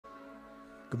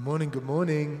Good morning, good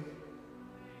morning.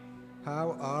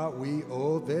 How are we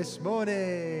all this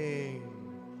morning?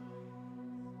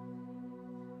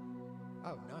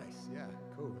 Oh, nice, yeah,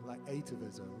 cool. Like 8 of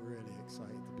us are really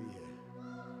excited to be here.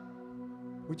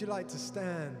 Would you like to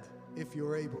stand if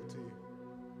you're able to?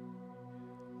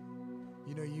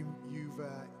 You know,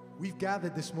 we've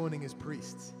gathered this morning as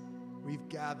priests. We've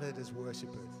gathered as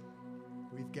worshipers.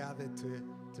 We've gathered to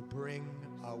bring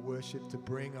our worship, to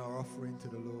bring our offering to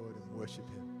the Lord and worship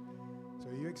Him. So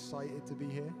are you excited to be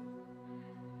here?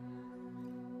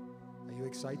 Are you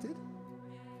excited?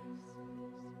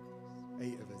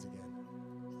 8 of us again.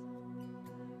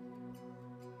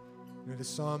 You know, the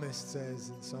psalmist says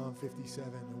in Psalm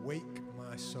 57, "Awake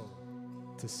my soul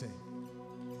to sing.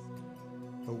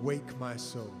 Awake my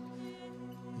soul."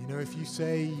 You know, if you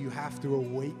say you have to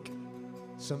awake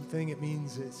something, it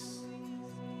means it's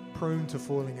prone to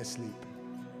falling asleep.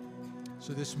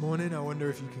 So this morning, I wonder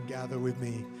if you can gather with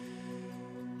me.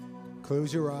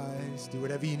 Close your eyes, do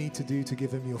whatever you need to do to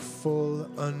give Him your full,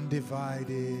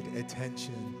 undivided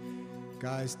attention.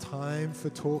 Guys, time for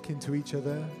talking to each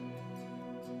other,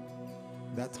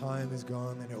 that time is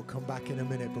gone and it'll come back in a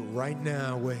minute. But right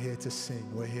now, we're here to sing.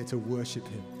 We're here to worship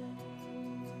Him.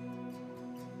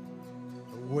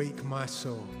 Awake my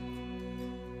soul.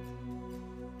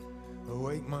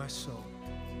 Awake my soul.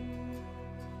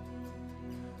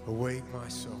 Awake my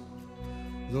soul.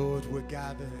 Lord, we're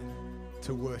gathered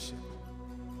to worship.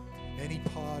 Any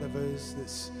part of us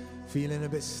that's feeling a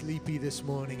bit sleepy this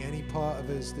morning, any part of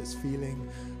us that's feeling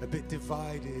a bit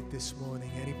divided this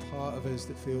morning, any part of us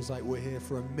that feels like we're here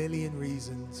for a million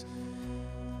reasons,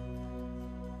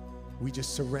 we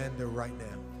just surrender right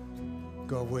now.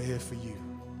 God, we're here for you.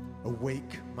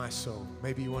 Awake my soul.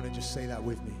 Maybe you want to just say that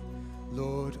with me.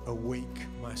 Lord, awake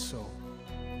my soul.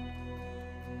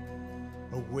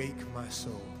 Awake my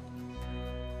soul.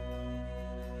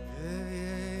 Yeah,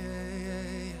 yeah, yeah,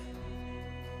 yeah.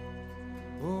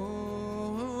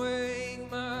 Oh, awake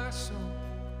my soul.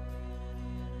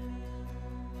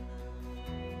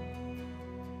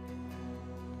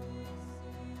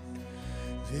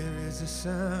 There is a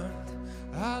sound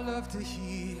I love to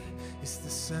hear. It's the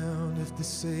sound of the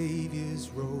Savior's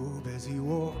robe as He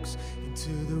walks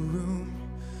into the room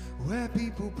where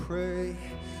people pray,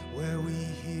 where we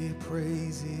hear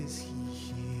praises, He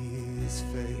hears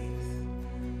faith.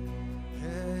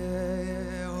 Yeah, yeah,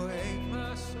 yeah, awake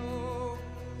my soul.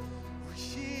 We're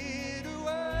here to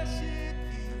worship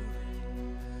You.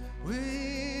 We're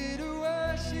here to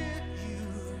worship You.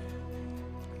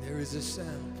 There is a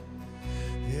sound.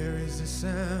 There is a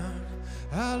sound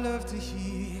I love to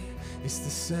hear. It's the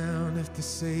sound of the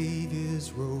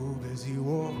Savior's robe as He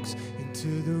walks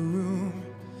into the room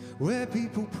where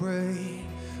people pray,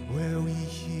 where we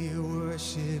hear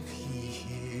worship, He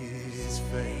hears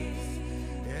faith.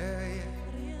 Yeah,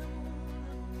 yeah.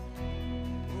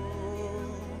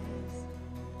 Oh,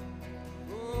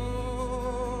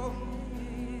 oh.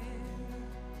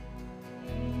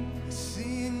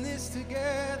 Sing this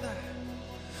together.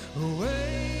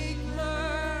 Awake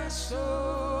my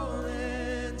soul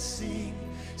and sing.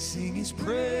 Sing His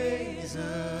praise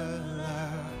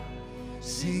aloud.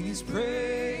 Sing His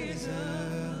praise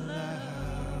aloud.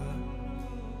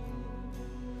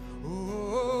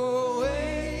 Oh,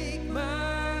 awake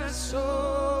my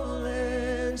soul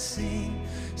and sing.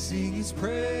 Sing His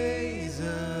praise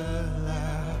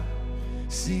aloud.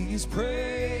 Sing His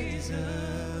praise aloud.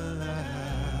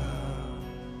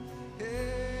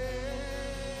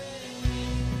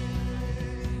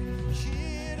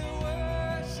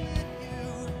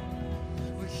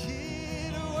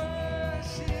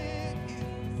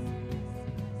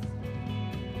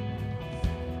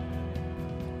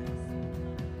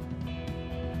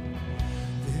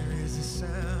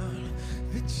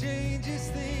 Changes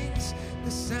things, the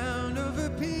sound of a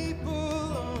people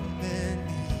on their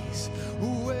knees.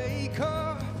 Wake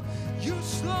up, you're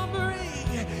slumbering,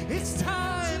 it's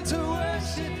time to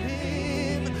worship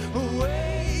Him.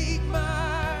 Awake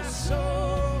my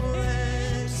soul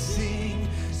and sing.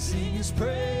 Sing His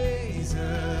praise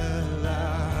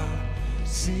aloud.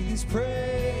 Sing His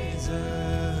praise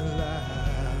aloud.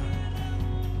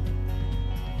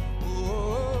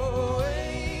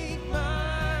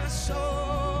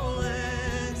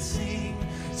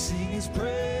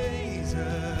 Praise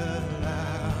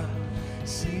aloud.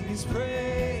 Sing His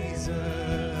praise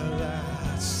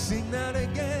aloud. Sing that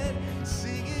again.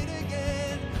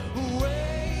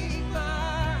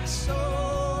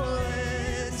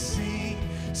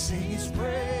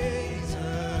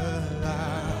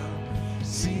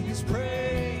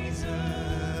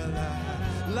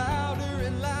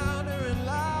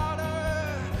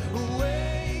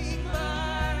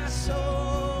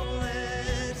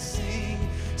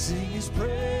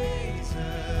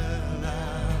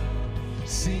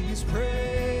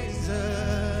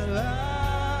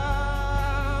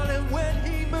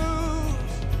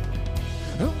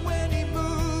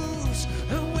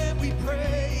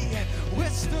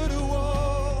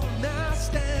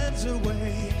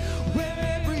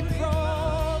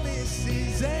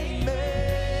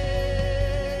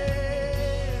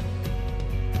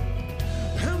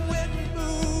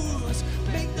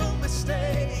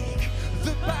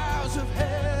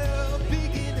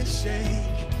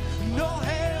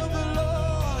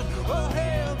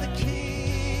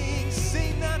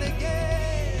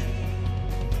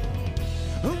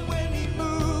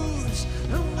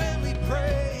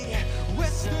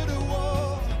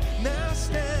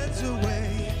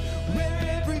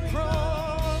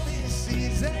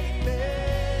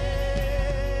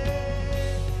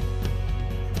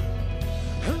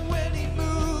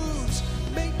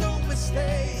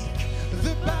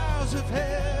 walls of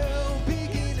hell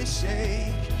begin to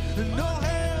shake. And oh,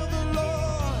 hail the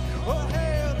Lord, oh,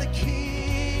 hail the King.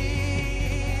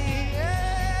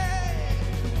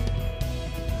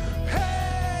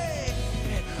 Hey,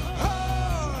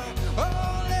 oh,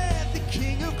 oh, let the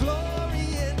King of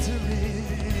glory enter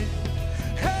in.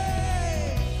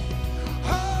 Hey,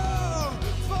 oh,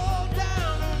 fall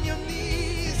down on your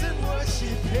knees and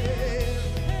worship Him.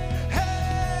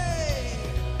 Hey,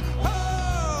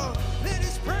 oh, let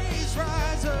His praise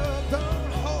rise up,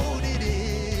 don't hold it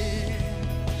in.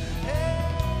 Hey,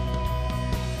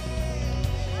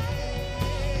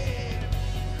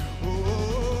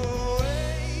 oh,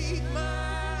 wake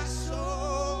my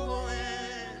soul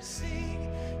and sing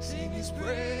His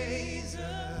praise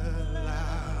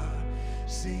aloud,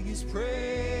 sing His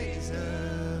praise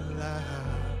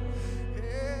aloud.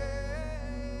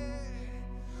 Hey,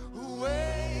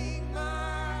 wake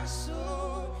my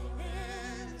soul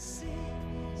and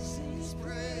sing His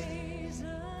praise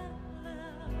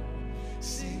aloud,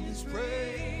 sing His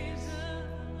praise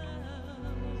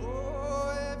aloud.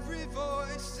 Oh, every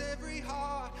voice, every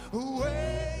heart,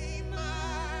 wake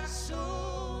my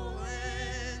soul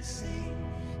and sing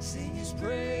His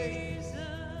praise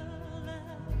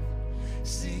aloud,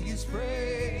 sing His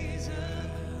praise aloud.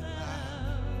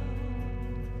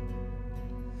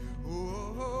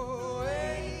 Oh,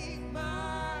 wake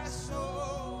my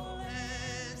soul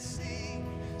and sing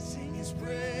His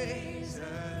praise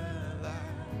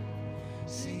aloud,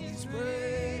 sing His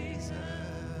praise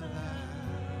aloud.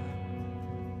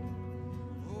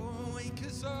 Oh, wake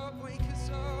us up, wake us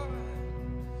up,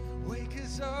 wake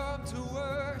us up to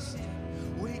worship,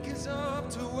 wake us up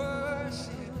to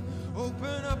worship.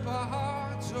 Open up our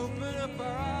hearts, open up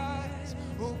our eyes,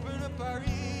 open up our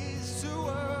ears to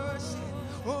worship.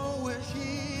 Oh, we're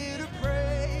here to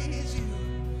praise You.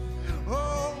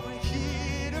 Oh, we're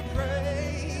here to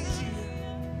praise You.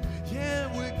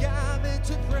 Yeah, we're gathered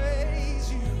to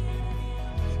praise You.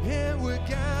 Yeah, we're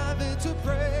gathered to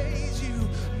praise You.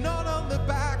 Not on the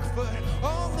back foot,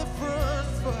 on the front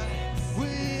foot. We're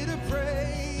here to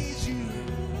praise You.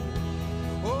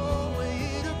 Oh, we're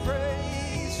here to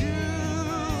praise You.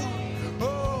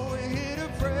 Oh, we're here to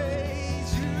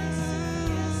praise You.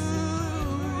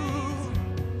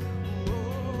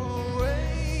 Oh,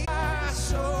 wake my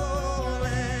soul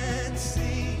and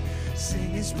sing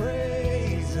His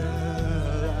praise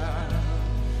aloud,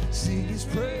 sing His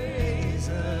praise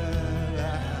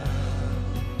aloud.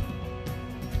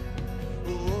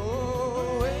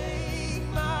 Oh, wake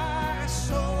my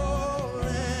soul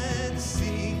and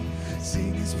sing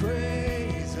His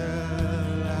praise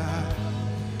aloud,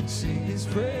 sing His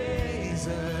praise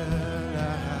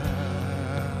aloud.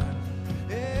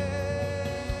 Hey,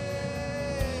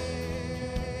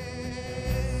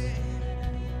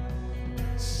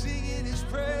 singing His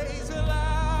praise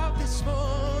aloud this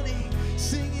morning,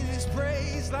 singing His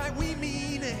praise like we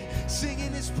mean it,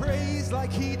 singing His praise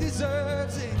like He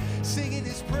deserves it, singing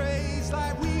His praise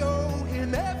like we owe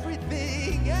Him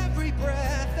everything, every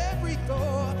breath, every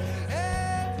thought,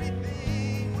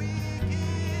 everything we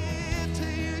give to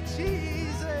You,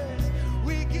 Jesus.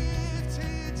 We give to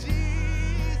You,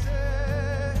 Jesus.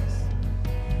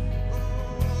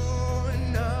 Oh,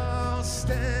 and I'll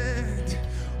stand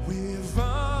with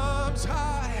arms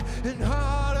high and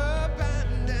heart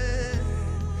abandoned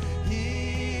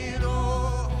in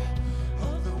awe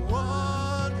of the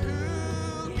One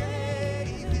who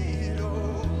gave it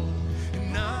all.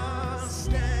 And I'll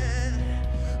stand,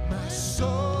 my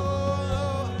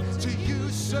soul to You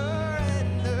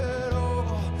surrendered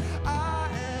all. I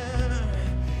am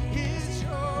is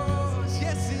Yours.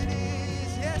 Yes, it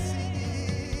is. Yes, it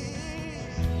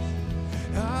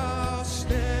is. I'll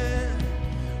stand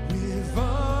with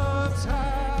arms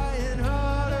high and high.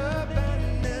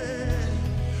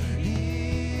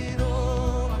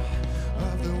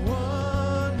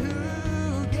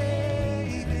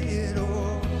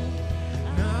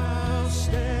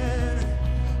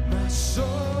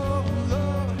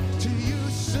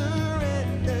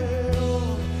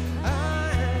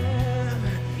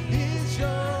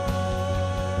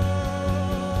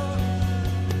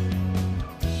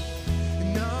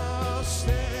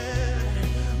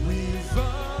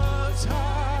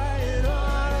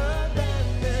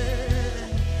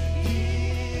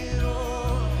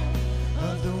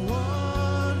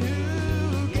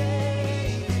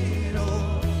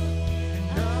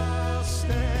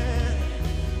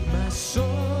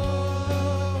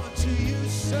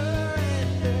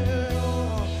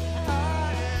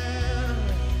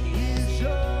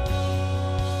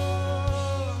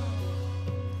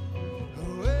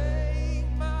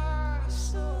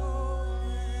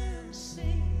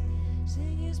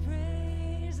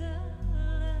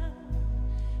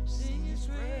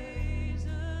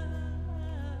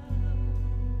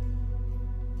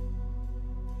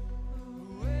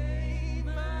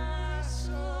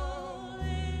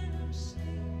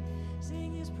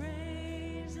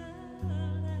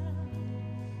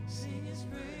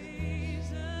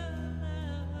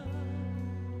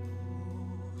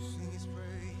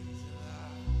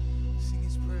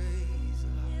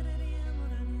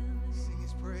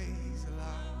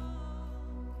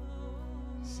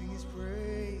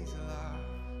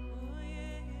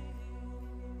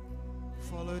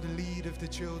 the lead of the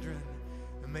children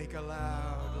and make a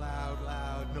loud, loud,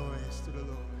 loud noise to the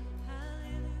Lord.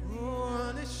 Oh,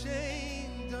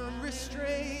 unashamed,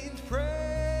 unrestrained praise,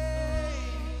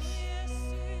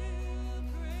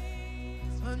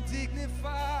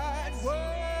 undignified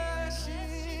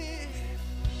worship.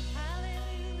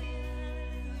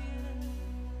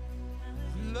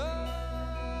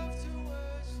 Love to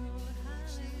worship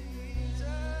Jesus.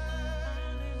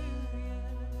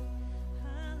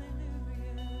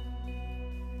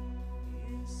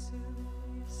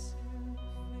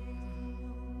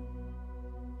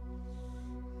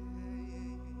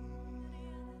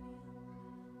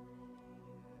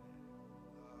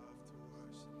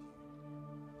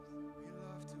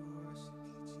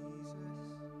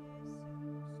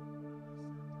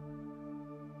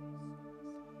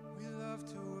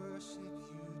 To worship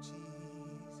you,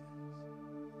 Jesus.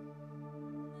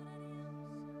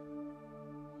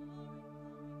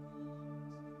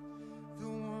 The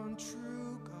one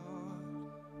true God,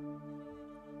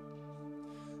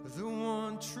 the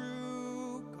one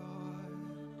true God,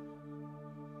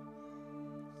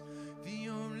 the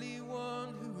only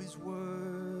one who is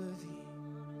worthy,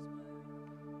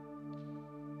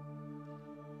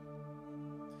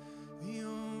 the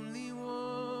only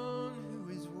one who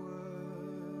is worthy.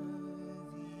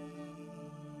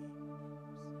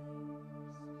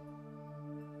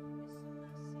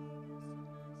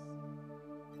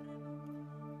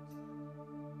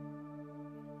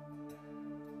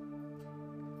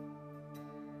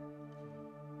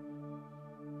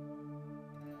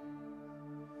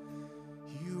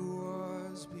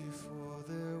 Before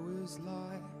there was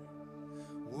light,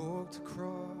 walked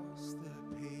across the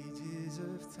pages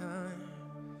of time.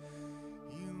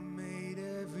 You made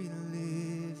every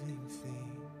living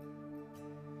thing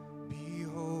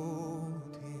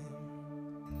behold him.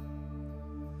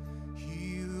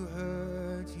 You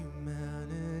heard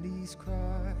humanity's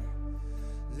cry,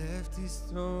 left his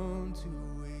throne to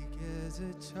wake as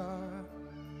a child.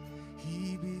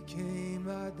 He became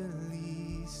like the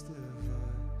least of us.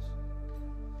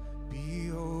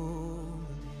 Behold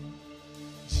him,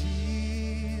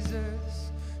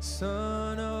 Jesus,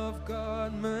 Son of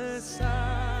God,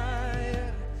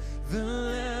 Messiah, the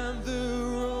Lamb, the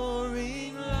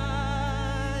roaring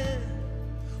Lion.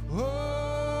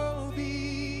 Oh,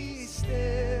 be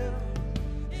still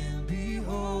and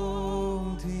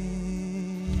behold him.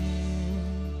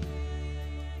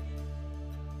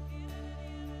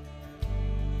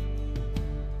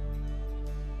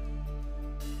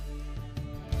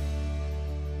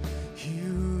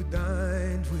 You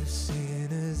dined with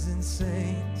sinners and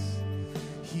saints,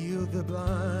 healed the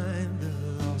blind, the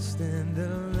lost and the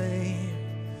lame.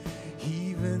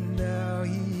 Even now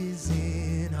he is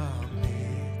in our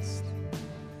midst.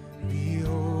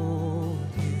 Behold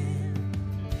him.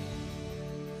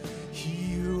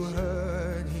 You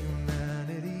heard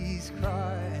humanity's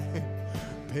cry,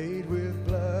 paid with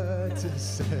blood to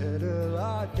settle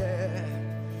our debt.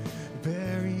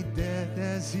 Buried death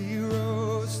as he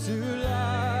rose to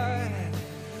life.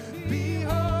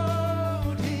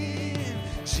 Behold him,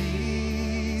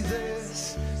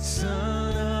 Jesus,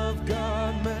 Son of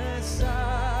God,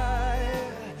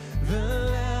 Messiah, the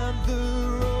Lamb, the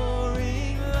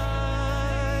roaring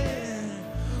Lion.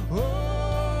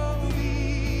 Oh,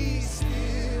 be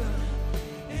still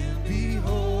and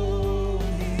behold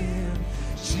him,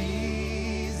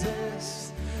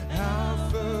 Jesus,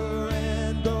 Alpha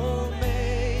and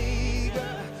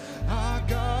Omega, our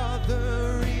God, the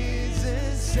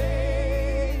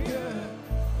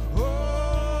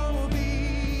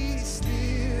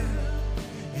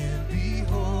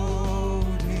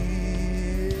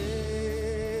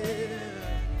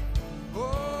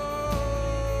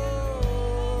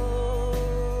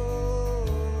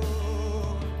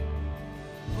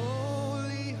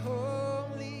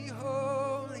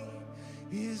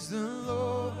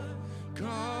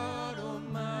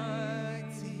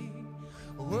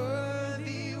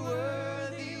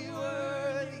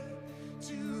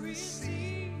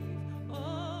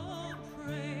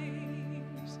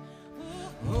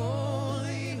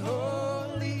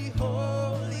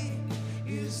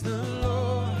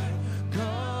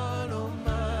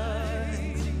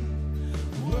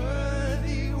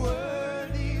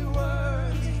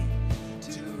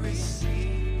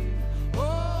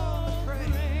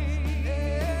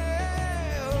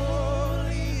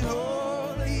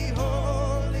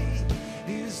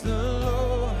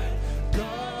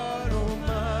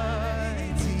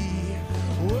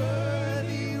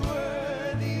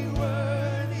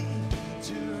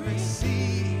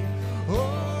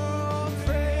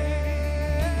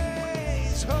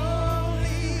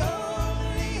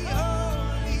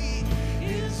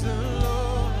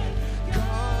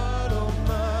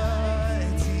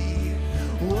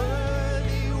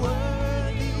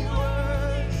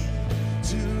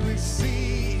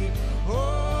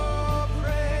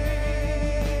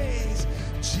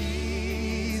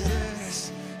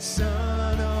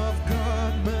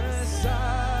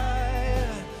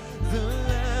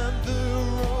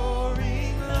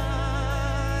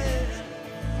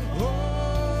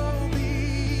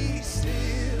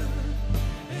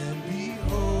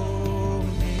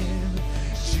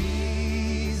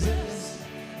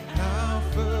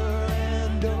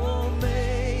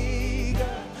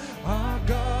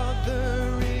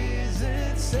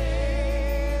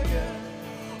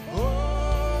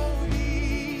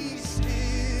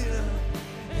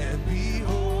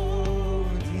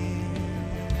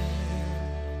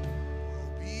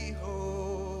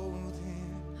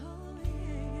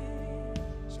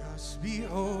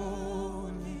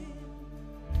behold him.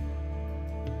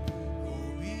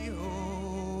 Oh,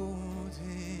 behold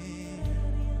him.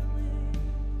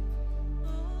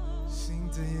 Sing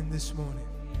to him this morning.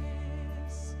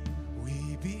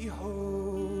 We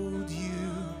behold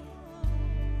you.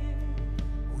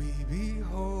 We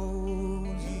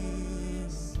behold you.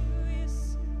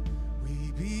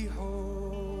 We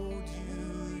behold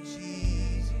you,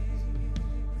 Jesus.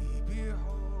 We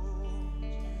behold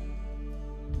you.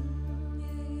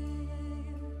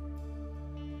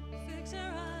 Fix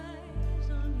our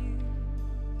eyes on you.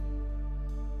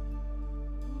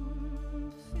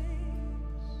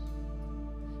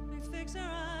 We fix our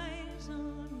eyes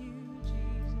on you,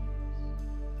 Jesus.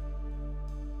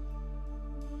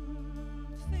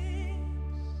 Fix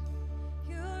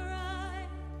your eyes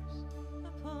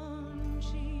upon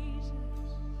Jesus.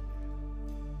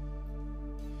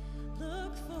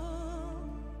 Look full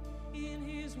in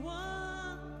his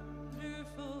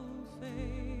wonderful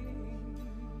face.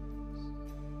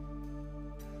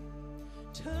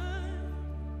 Turn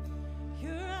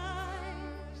your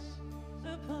eyes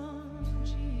upon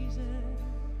Jesus.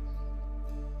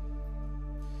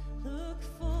 Look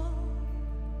full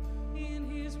in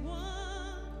his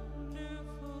wonderful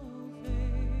face.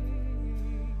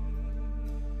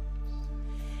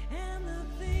 And the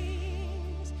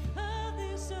things of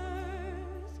this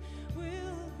earth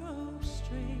will grow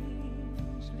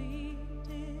strangely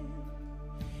dim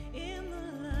in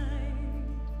the light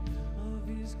of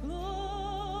his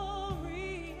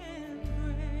glory and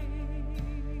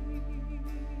grace.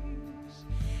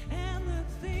 And the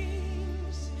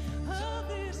things of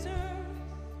this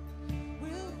earth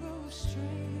will grow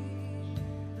strangely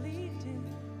dim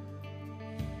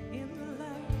in the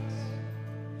light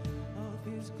of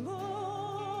his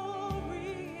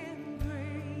glory and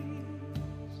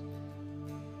grace.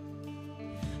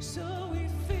 So we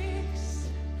fix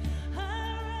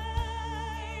our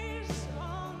eyes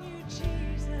on you,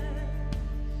 Jesus.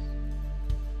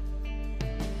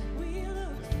 We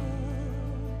look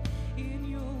full in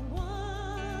your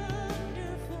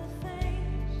wonderful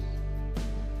face.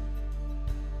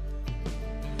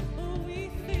 Oh,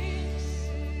 we fix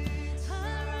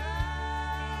our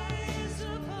eyes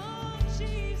upon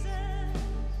Jesus.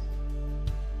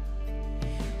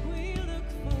 We look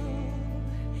full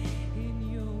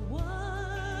in your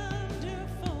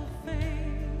wonderful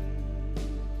face.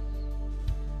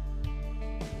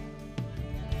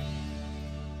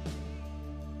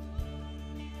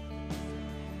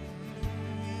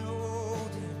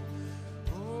 behold him.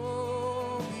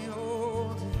 Oh,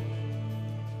 behold him.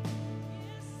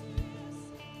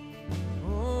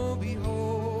 Oh,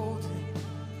 behold him.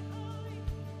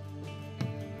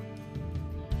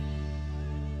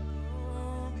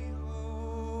 Oh,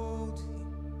 behold him.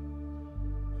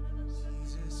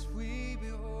 Jesus, we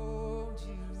behold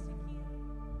you.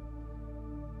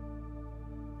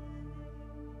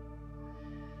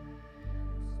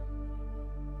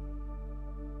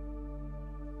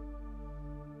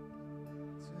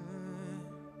 Turn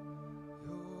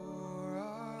your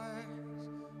eyes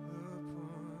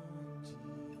upon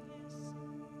Jesus.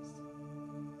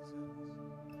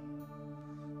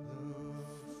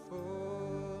 Look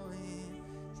full in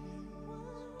his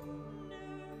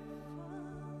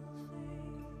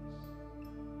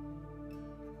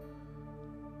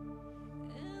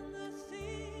And the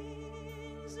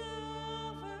things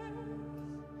of earth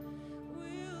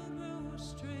will grow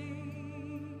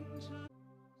strange.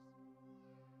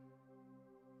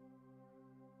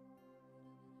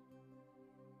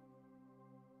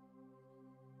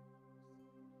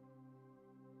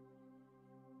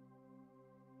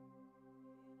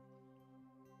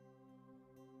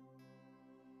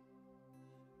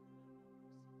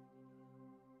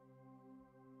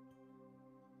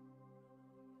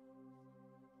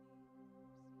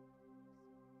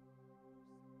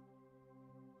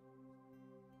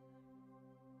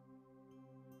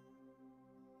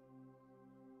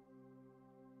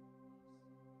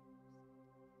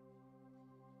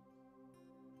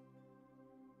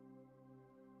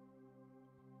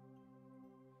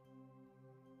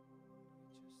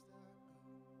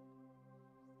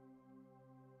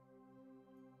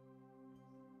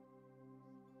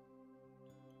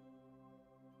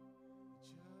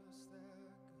 just that good. Just that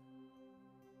good.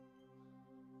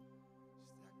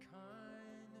 Just that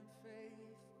kind and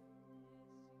faithful.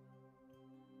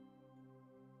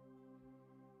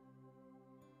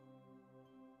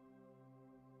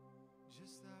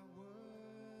 Just that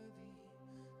worthy,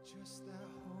 just that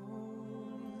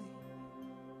holy.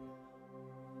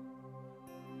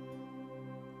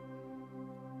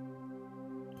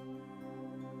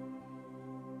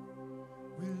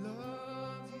 We love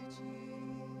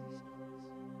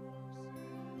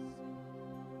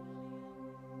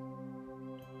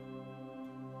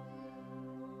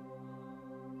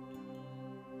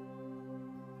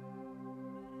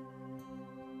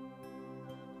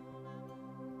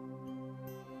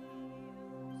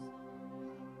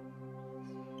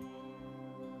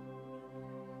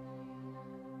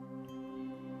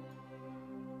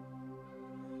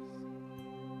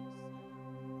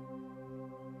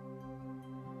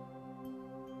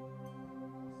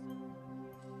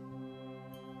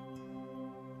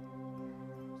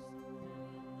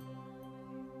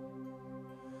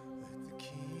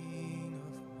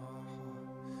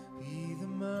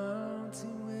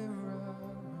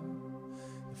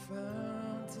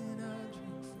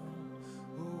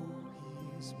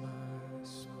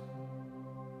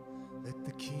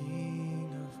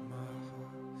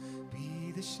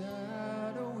the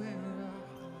shadow where I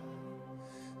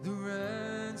hide, the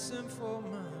ransom for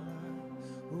my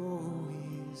life. Oh,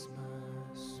 he is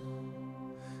my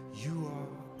song. You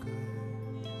are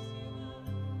good.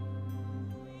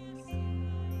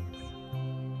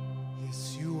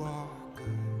 Yes, you are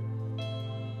good.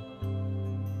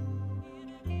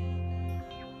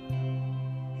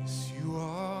 Yes, you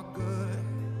are good.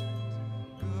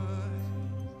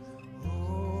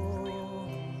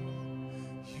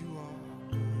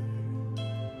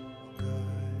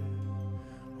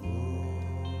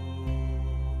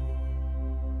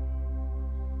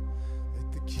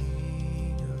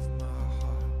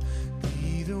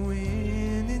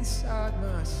 Inside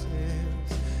my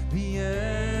sails, the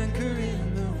anchor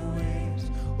in the waves.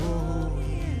 Oh,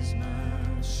 he is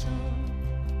my song.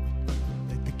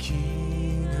 Let the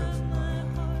King of my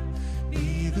heart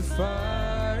be the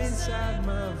fire inside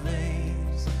my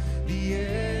veins, the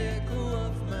echo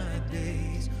of my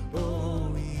days.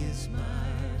 Oh, he is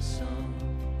my song.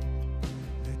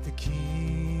 Let the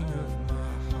King of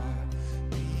my heart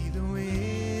be the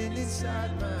wind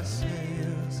inside my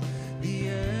sails, the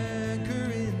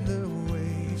anchor in the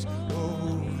waves.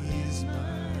 Oh, he is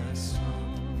my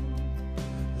song.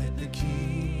 Let the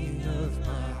King of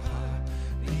my heart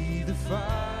be the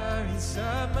fire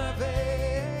inside my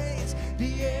veins,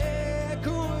 the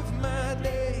echo of my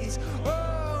days.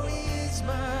 Oh, he is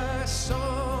my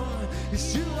song.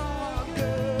 Yes, you are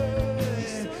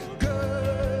good,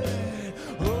 good.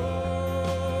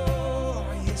 Oh,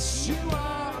 yes, you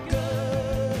are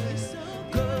good,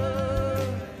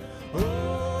 good.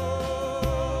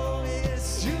 Oh,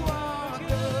 yes, you are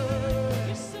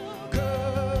good,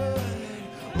 good.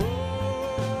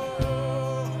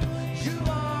 Oh, you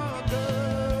are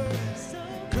good,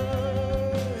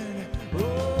 good. Oh,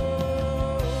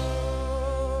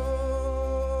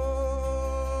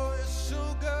 you're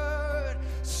so good,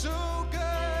 so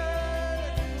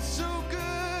good, so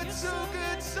good, so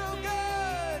good, so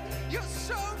good. You're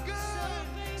so good,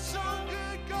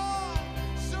 God,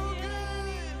 so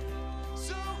good,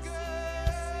 so good,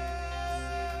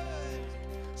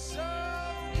 so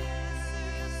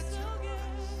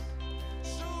good,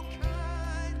 so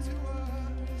kind to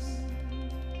us.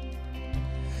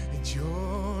 And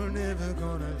you're never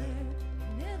gonna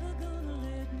Never gonna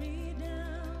let me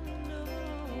down, no.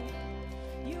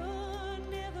 You're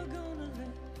never gonna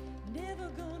let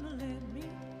me.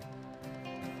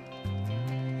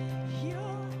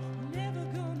 You're never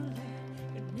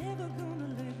gonna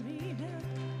let me down.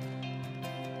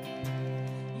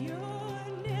 You're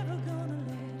never gonna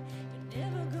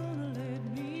let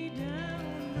me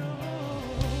down, no.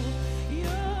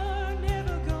 You're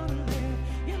never gonna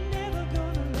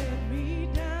let me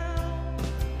down.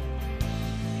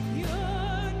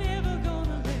 You're never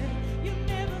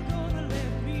gonna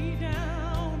let me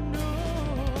down, no.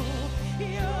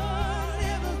 You're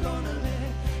never gonna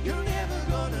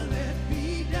let me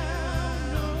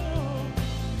down, no.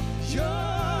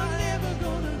 You're never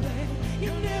gonna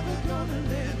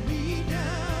let me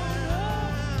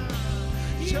down.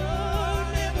 You're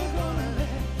never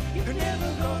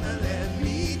gonna let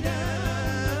me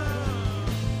down.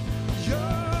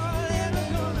 You're never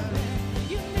gonna let,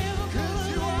 'cause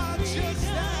you are just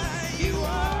that. You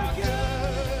are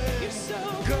good. You're so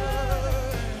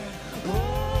good.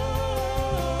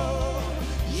 Oh,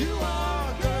 you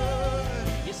are good.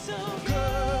 You're so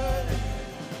good.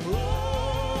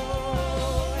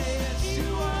 Oh, yes,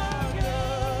 you are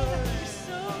good. You're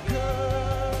so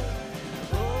good.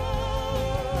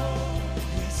 Oh,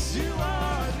 yes, you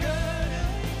are good.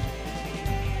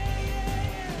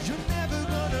 You're never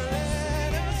gonna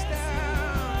let us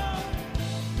down.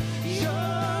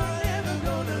 You're never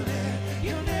gonna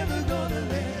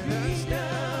let us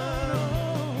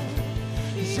down.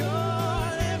 You're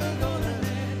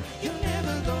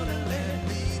never gonna let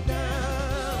me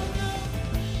down.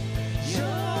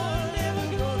 You're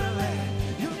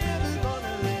never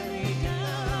gonna let me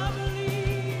down. I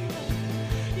believe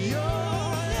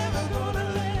you're never gonna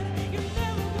let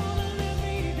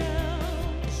me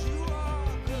down. You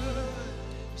are good,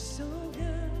 so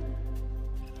good.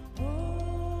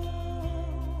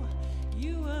 Oh,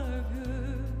 you are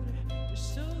good, you're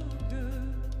so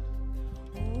good.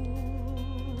 Oh,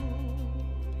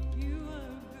 you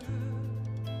are good,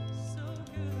 so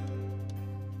good.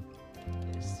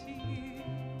 Yes, he is.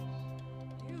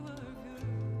 You are good.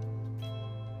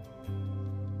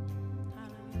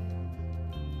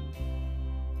 Hallelujah.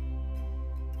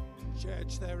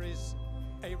 Church, there is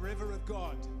a river of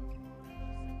God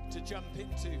to jump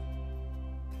into.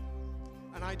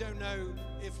 And I don't know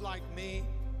if, like me,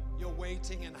 you're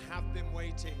waiting and have been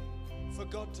waiting for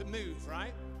God to move,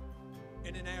 right?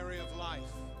 in an area of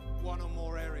life, one or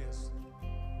more areas.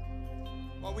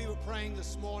 While we were praying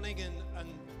this morning and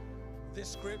this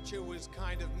scripture was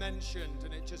kind of mentioned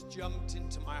and it just jumped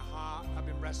into my heart, I've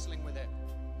been wrestling with it.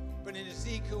 But in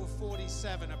Ezekiel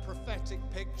 47, a prophetic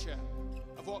picture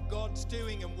of what God's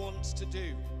doing and wants to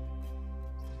do.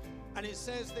 And it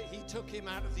says that he took him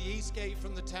out of the east gate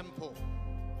from the temple.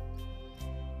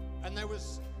 And there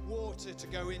was water to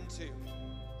go into.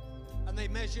 And they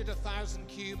measured 1,000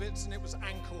 cubits and it was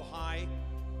ankle high.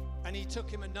 And he took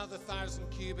him another 1,000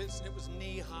 cubits and it was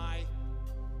knee high.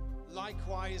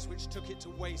 Likewise, which took it to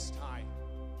waist high.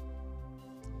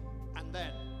 And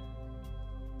then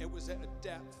it was at a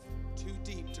depth too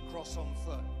deep to cross on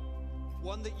foot.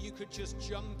 One that you could just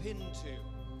jump into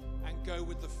and go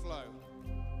with the flow.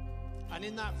 And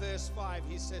in that verse 5,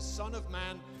 he says, Son of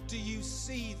man, do you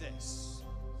see this?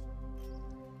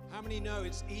 How many know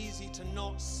it's easy to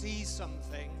not see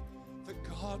something that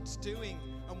God's doing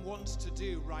and wants to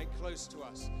do right close to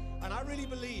us? And I really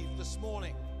believe this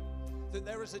morning that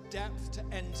there is a depth to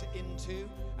enter into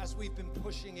as we've been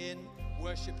pushing in,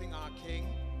 worshiping our King.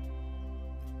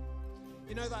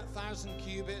 You know that 1,000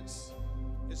 cubits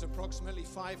is approximately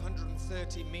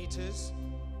 530 meters.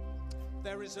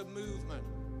 There is a movement.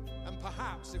 And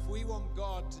perhaps if we want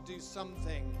God to do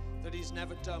something that he's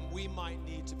never done, we might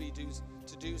need to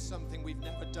do something we've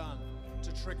never done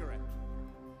to trigger it.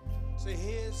 So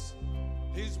here's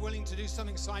who's willing to do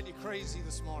something slightly crazy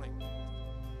this morning.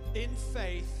 In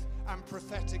faith and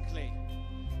prophetically.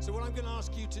 So what I'm going to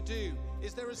ask you to do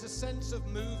is there is a sense of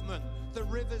movement. The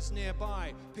river's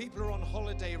nearby. People are on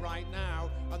holiday right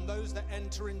now, and those that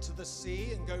enter into the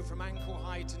sea and go from ankle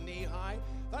high to knee high,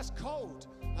 that's cold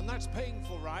and that's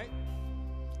painful, right?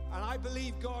 And I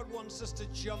believe God wants us to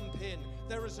jump in.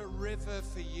 There is a river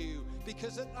for you,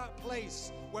 because at that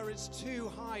place where it's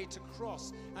too high to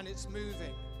cross and it's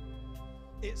moving,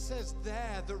 it says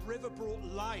there the river brought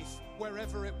life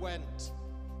wherever it went.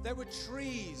 There were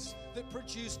trees that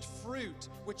produced fruit,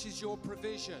 which is your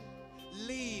provision.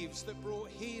 Leaves that brought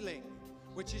healing,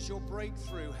 which is your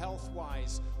breakthrough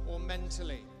health-wise or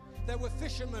mentally. There were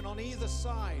fishermen on either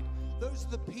side. Those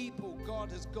are the people God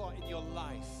has got in your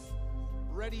life,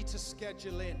 ready to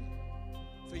schedule in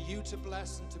for you to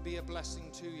bless and to be a blessing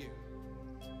to you.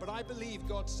 But I believe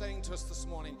God's saying to us this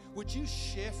morning, would you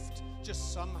shift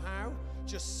just somehow,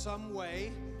 just some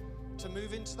way to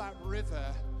move into that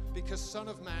river? Because Son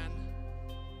of Man,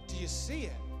 do you see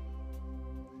it?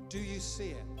 Do you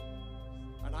see it?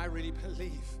 And I really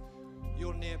believe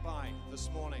you're nearby this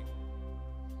morning.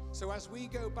 So as we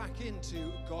go back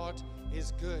into God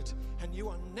is good and you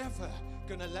are never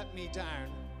going to let me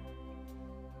down,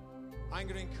 I'm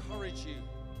going to encourage you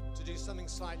to do something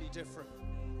slightly different.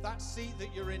 That seat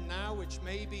that you're in now, which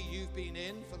maybe you've been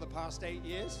in for the past 8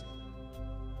 years,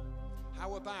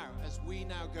 how about as we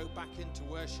now go back into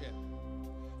worship,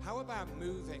 how about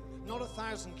moving, not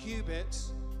 1,000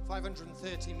 cubits,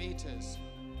 530 meters,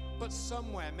 but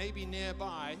somewhere, maybe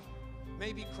nearby,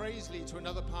 maybe crazily to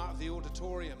another part of the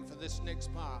auditorium for this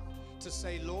next part, to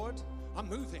say, Lord, I'm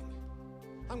moving.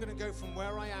 I'm going to go from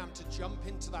where I am to jump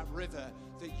into that river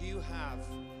that you have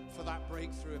for that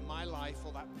breakthrough in my life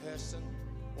or that person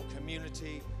or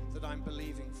community that I'm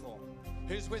believing for.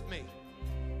 Who's with me?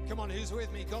 Come on, who's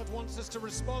with me? God wants us to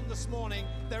respond this morning.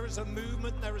 There is a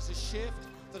movement, there is a shift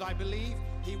that I believe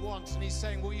he wants. And he's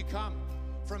saying, will you come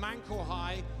from ankle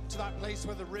high to that place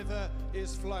where the river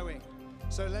is flowing?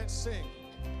 So let's sing,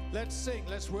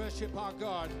 let's worship our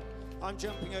God. I'm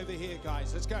jumping over here,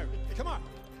 guys. Let's go. Come on.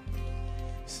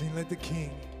 Sing, let the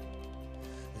King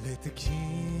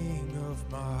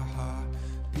of my heart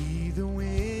be the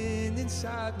wind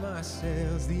inside my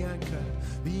sails, the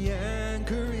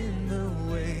anchor in the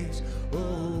waves.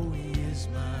 Oh, he is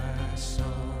my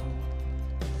song.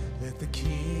 Let the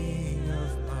King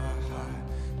of my heart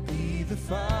be the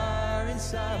fire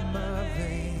inside my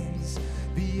veins,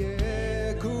 the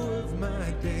echo of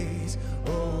my days.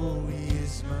 Oh, he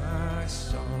is my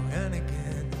song. And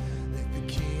again, let the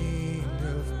King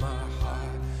of my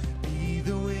heart be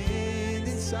the wind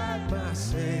inside my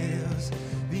sails,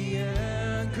 the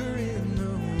anchor in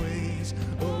the waves.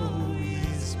 Oh, he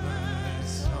is my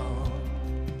song.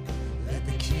 Let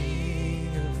the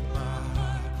King of my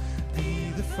heart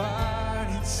be the fire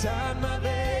inside my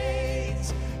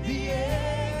veins, the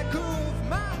echo of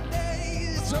my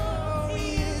days. Oh,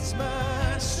 he is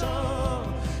my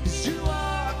song. 'Cause you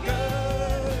are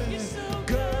good. You're so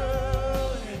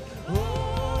good.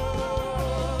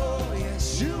 Oh,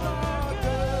 yes, you are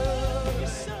good. You're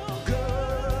so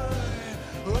good.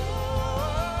 Oh,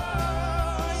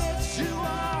 yes, you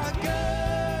are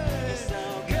good. You're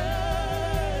so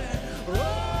good. Oh,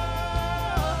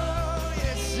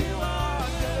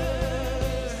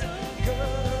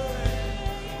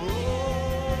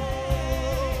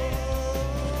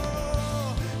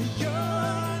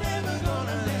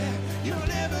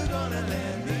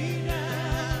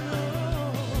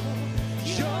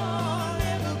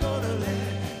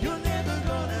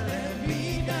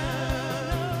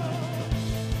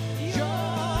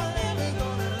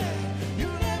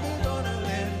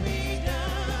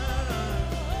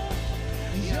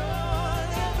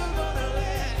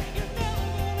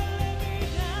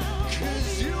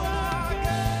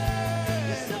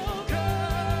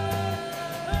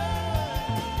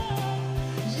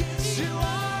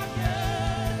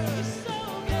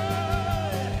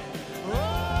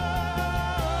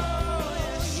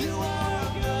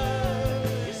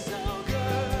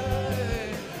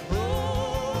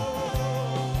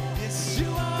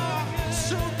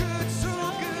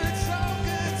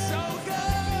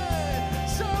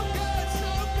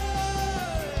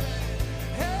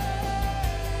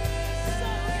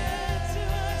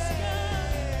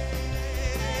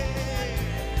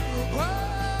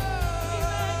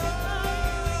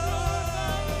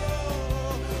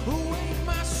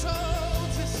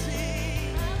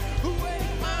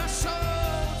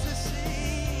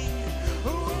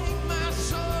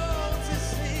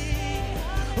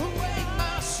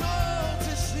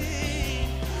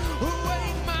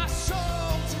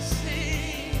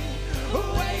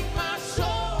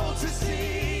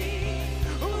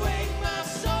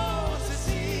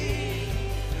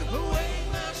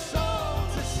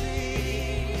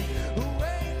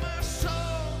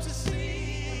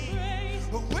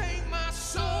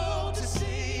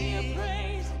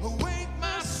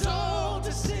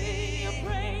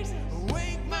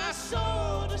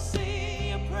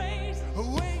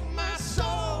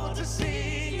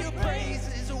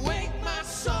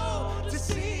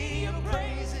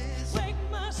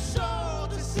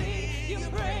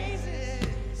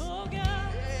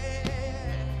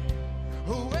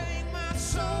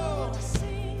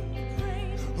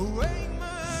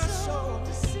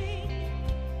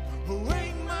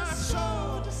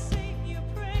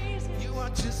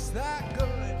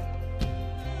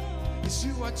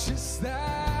 are just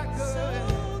that good.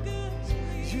 So good to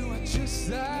me. You are just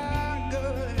that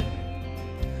good.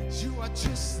 You are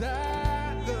just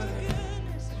that good.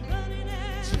 Goodness is running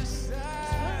after, Just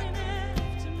that. running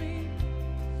after me.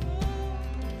 Oh,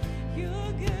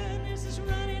 your goodness is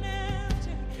running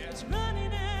after, it's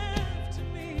running after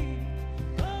me.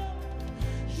 Oh,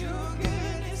 your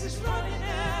goodness is running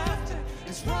after,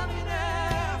 It's running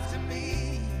after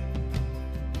me.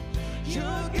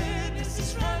 your goodness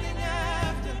is running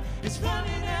after, it's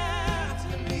running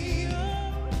after me.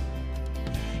 Oh,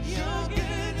 your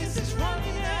goodness is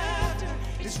running after,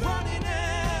 It's running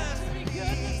after me.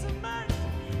 goodness and mercy.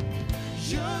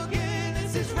 Your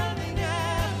goodness is running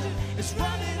after. It's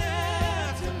running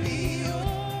after me.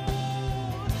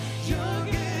 Oh, Your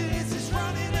goodness is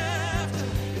running after.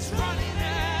 It's running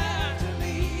after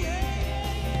me.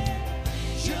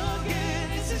 Your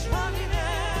goodness is running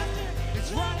after.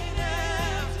 It's running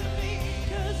after me.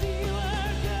 'cause you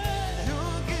are good,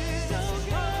 Your goodness so is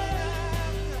running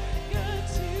after. good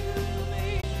to me.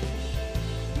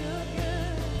 You're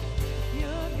good,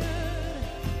 you're good.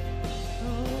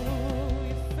 Oh,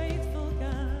 you're faithful,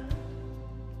 God.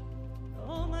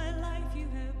 All my life you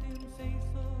have been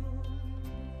faithful.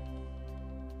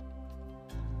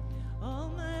 All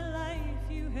my life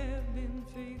you have been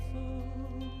faithful.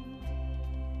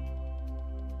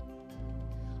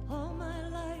 All my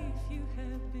life you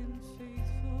have been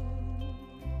faithful,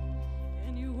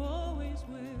 and you always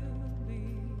will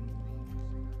be.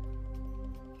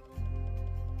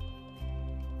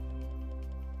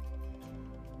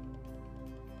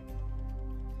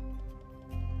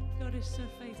 God is so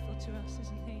faithful to us,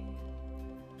 isn't he?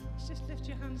 Just lift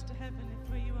your hands to heaven if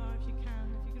where you are, if you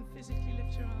can physically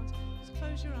lift your arms. Just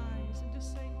close your eyes and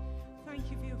just say,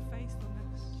 thank you for your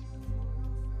faithfulness.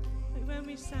 Like when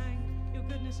we sang, your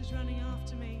goodness is running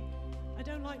after me, I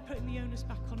don't like putting the onus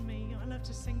back on me. I love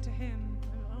to sing to him.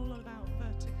 I'm all about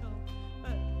vertical.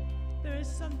 But there is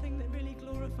something that really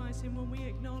glorifies him when we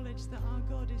acknowledge that our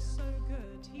God is so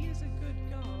good. He is a good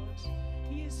God.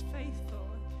 He is faithful.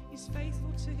 He's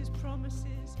faithful to his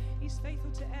promises. He's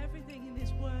faithful to everything in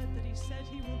his word that he said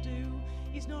he will do.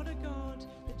 He's not a God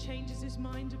that changes his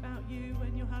mind about you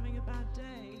when you're having a bad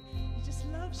day. He just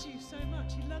loves you so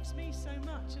much. He loves me so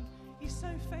much, and he's so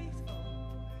faithful.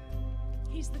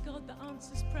 He's the God that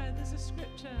answers prayer. There's a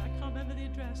scripture, I can't remember the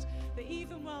address, that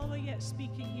even while we're yet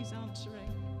speaking, he's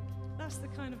answering. That's the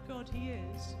kind of God he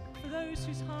is. For those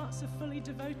whose hearts are fully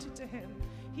devoted to him,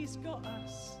 he's got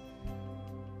us.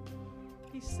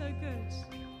 He's so good.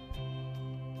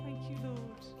 Thank you, Lord.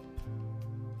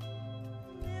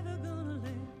 You're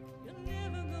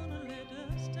never gonna let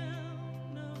us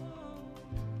down, no.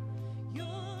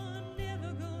 You're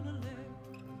never gonna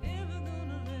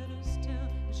let us down.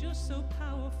 'Cause you're so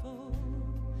powerful,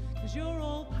 'cause you're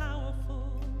all powerful,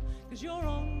 'cause you're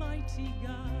almighty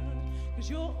God, 'cause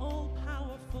you're all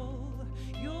powerful,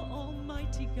 you're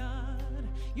almighty God,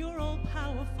 you're all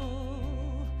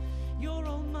powerful. You're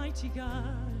almighty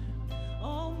God,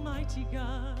 almighty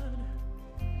God.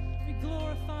 We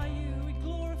glorify you, we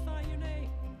glorify your name.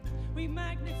 We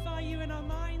magnify you in our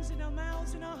minds, in our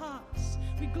mouths, in our hearts.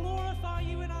 We glorify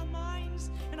you in our minds,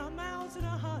 in our mouths, in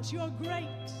our hearts. You are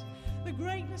great, the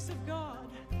greatness of God.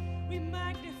 We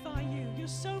magnify you. You're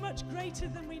so much greater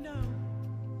than we know.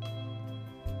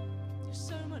 You're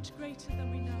so much greater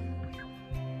than we know.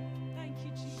 Thank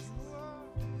you, Jesus.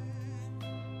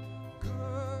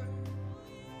 Good.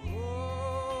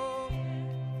 Oh,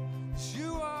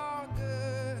 you are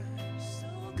good, So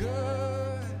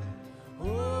good.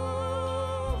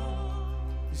 Oh,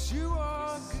 you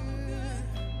are good,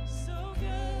 so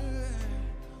good.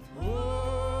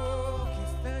 Oh,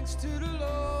 give thanks to the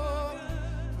Lord,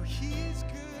 for He is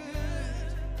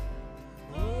good.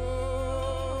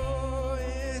 Oh,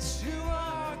 yes, you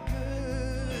are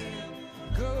good,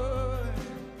 good.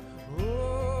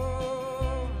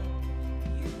 Oh,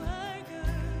 You are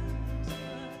good to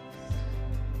us,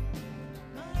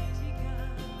 mighty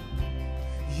God.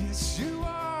 yes, you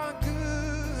are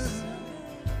good. So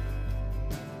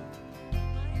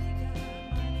good, mighty God,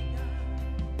 mighty God.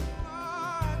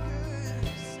 Are good.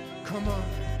 So Come on,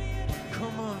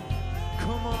 come on,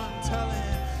 come on, tell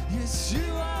him, yes,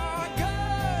 you are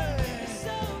good,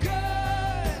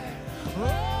 good. Oh,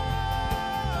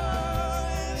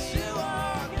 yes, you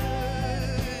are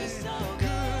good,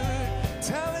 good.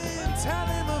 Tell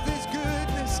him of his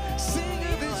goodness, sing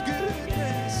of his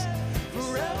goodness,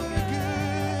 forever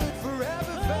good,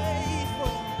 forever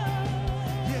faithful.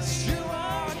 Yes, you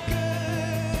are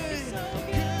good,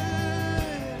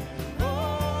 good. Oh,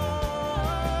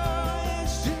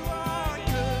 yes, you are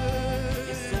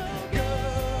good,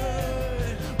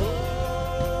 good.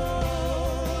 Oh,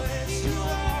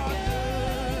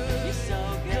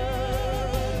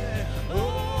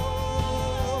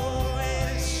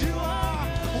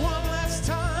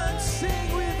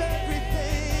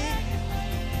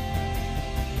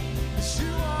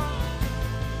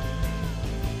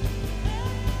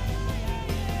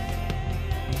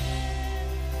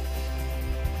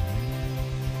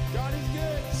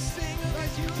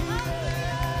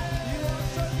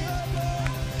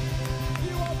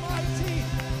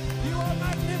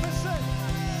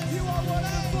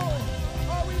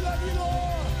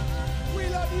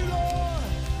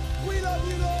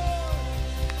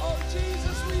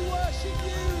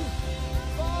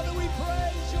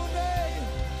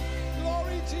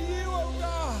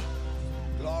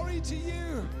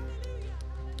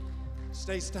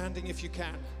 Stay standing if you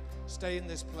can. Stay in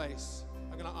this place.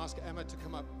 I'm going to ask Emma to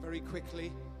come up very quickly.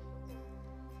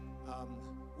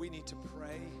 We need to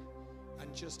pray.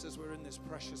 And just as we're in this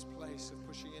precious place of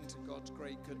pushing into God's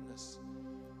great goodness,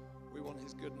 we want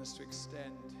his goodness to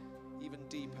extend even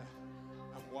deeper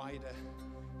and wider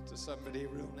to somebody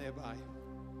real nearby.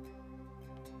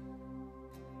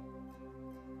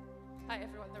 Hi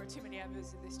everyone, there are too many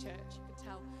Emmas in this church, you can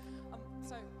tell.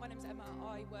 So my name's Emma,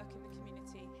 I work in the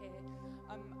community here.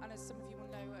 And as some of you will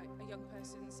know, a young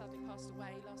person sadly passed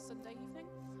away last Sunday evening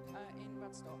in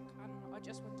Radstock. And I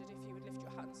just wondered if you would lift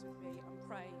your hands with me and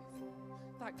pray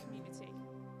for that community.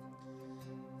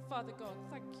 Father God,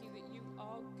 thank you that you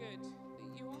are good,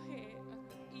 that you are here, and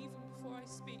that even before I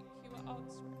speak, you are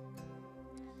answering.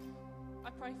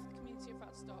 I pray for the community of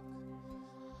Radstock.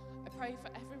 I pray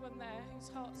for everyone there whose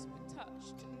hearts have been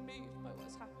touched and moved by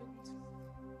what's happened.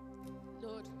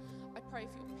 Lord, I pray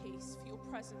for your peace, for your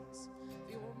presence,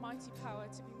 for your almighty power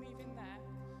to be moving there.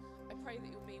 I pray that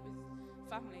you'll be with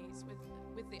families,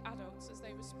 with the adults as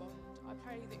they respond. I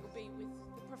pray that you'll be with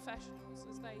the professionals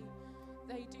as they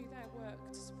do their work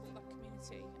to support that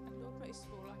community. And Lord, most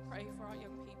of all, I pray for our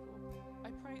young people. I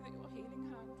pray that your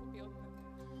healing hand will be on them.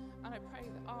 And I pray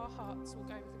that our hearts will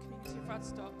go with the community of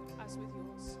Radstock as with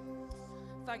yours.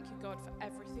 Thank you, God, for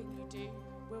everything you do,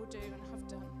 will do, and have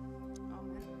done.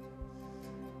 Amen.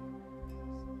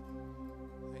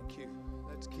 Thank you.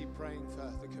 Let's keep praying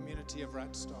for the community of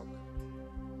Radstock.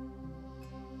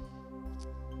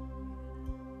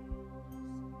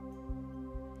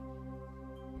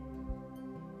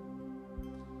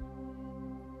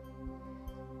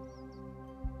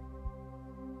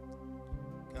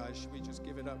 Guys, should we just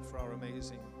give it up for our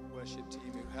amazing worship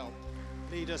team who helped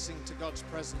lead us into God's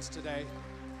presence today,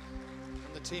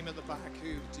 and the team at the back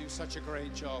who do such a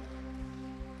great job.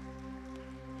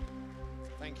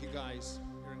 Thank you, guys.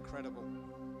 You're incredible.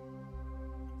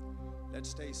 Let's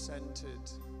stay centered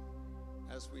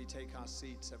as we take our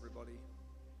seats, everybody.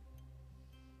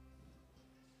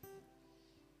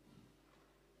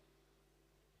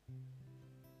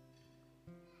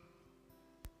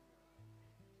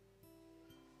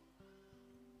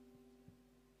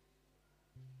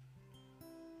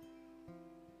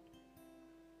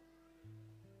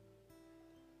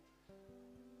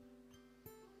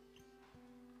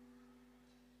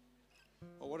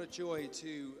 Well, what a joy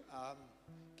to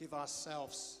give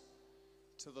ourselves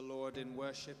to the Lord in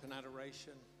worship and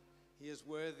adoration. He is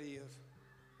worthy of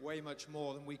way much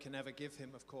more than we can ever give him,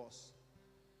 of course.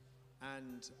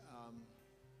 And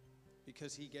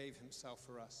because he gave himself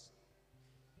for us.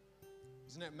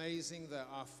 Isn't it amazing that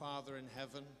our Father in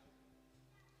heaven,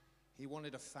 he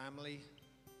wanted a family,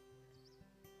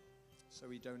 so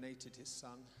he donated his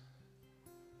son.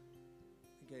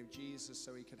 He gave Jesus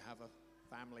so he could have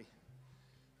a family.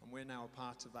 And we're now a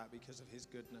part of that because of his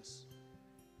goodness.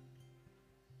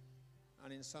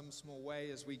 And in some small way,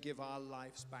 as we give our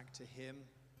lives back to him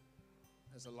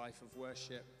as a life of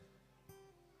worship,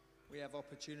 we have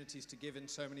opportunities to give in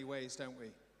so many ways, don't we?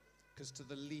 Because to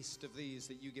the least of these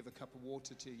that you give a cup of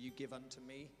water to, you give unto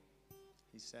me,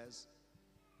 he says.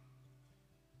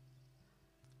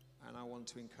 And I want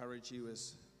to encourage you,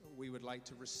 as we would like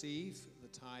to receive the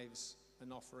tithes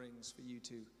and offerings, for you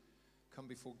to come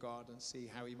before God and see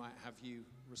how he might have you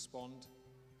respond.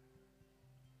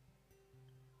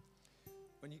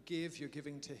 When you give, you're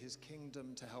giving to his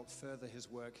kingdom to help further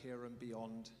his work here and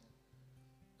beyond,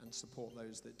 and support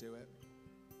those that do it.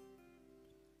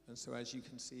 And so, as you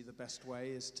can see, the best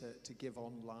way is to give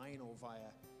online or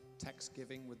via text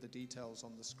giving with the details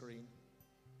on the screen.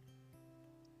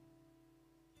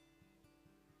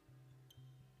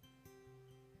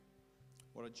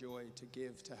 What a joy to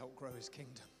give to help grow his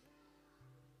kingdom.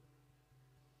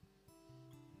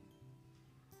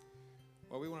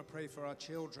 Well, we want to pray for our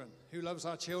children. Who loves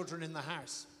our children in the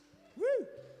house? Woo!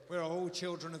 We're all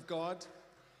children of God,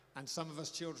 and some of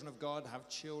us children of God have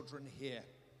children here,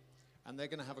 and they're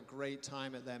going to have a great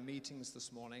time at their meetings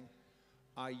this morning.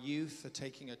 Our youth are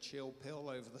taking a chill pill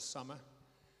over the summer,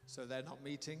 so they're not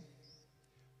meeting,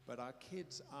 but our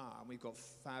kids are, and we've got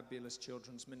fabulous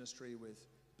children's ministry with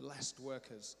blessed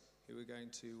workers who are going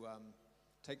to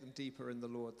take them deeper in the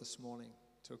Lord this morning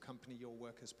to accompany your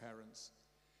work as parents.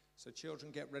 So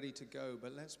children, get ready to go,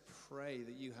 but let's pray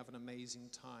that you have an amazing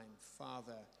time.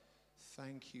 Father,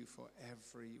 thank you for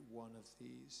every one of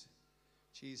these.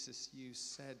 Jesus, you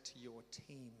said to your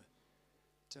team,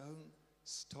 don't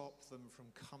stop them from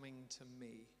coming to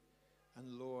me.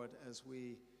 And Lord, as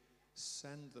we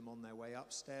send them on their way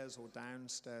upstairs or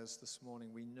downstairs this morning,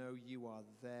 we know you are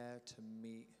there to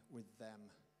meet with them.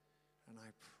 And I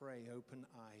pray, open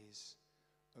eyes,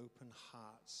 open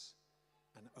hearts,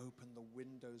 and open the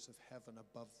windows of heaven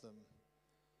above them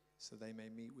so they may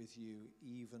meet with you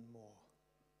even more.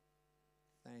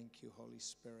 Thank you, Holy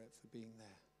Spirit, for being there.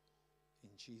 In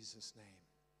Jesus'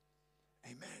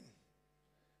 name, amen.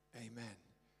 Amen.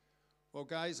 Well,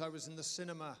 guys, I was in the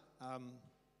cinema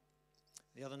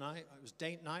the other night. It was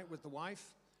date night with the wife,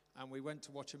 and we went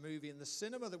to watch a movie. In the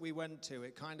cinema that we went to,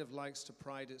 it kind of likes to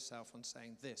pride itself on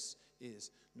saying, this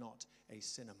is not a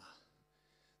cinema.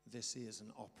 This is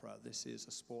an opera. This is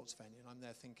a sports venue. And I'm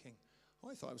there thinking, oh,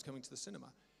 I thought I was coming to the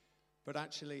cinema. But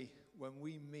actually, when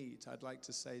we meet, I'd like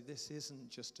to say this isn't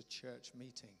just a church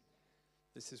meeting.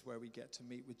 This is where we get to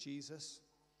meet with Jesus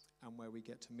and where we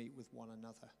get to meet with one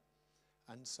another.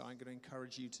 And so I'm going to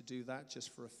encourage you to do that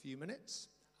just for a few minutes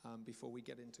before we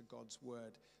get into God's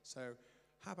word. So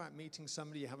how about meeting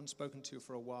somebody you haven't spoken to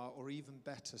for a while, or even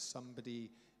better,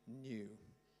 somebody new?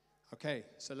 Okay,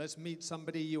 so let's meet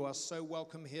somebody. You are so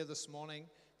welcome here this morning,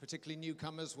 particularly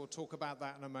newcomers. We'll talk about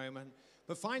that in a moment.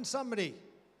 But find somebody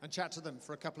and chat to them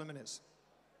for a couple of minutes.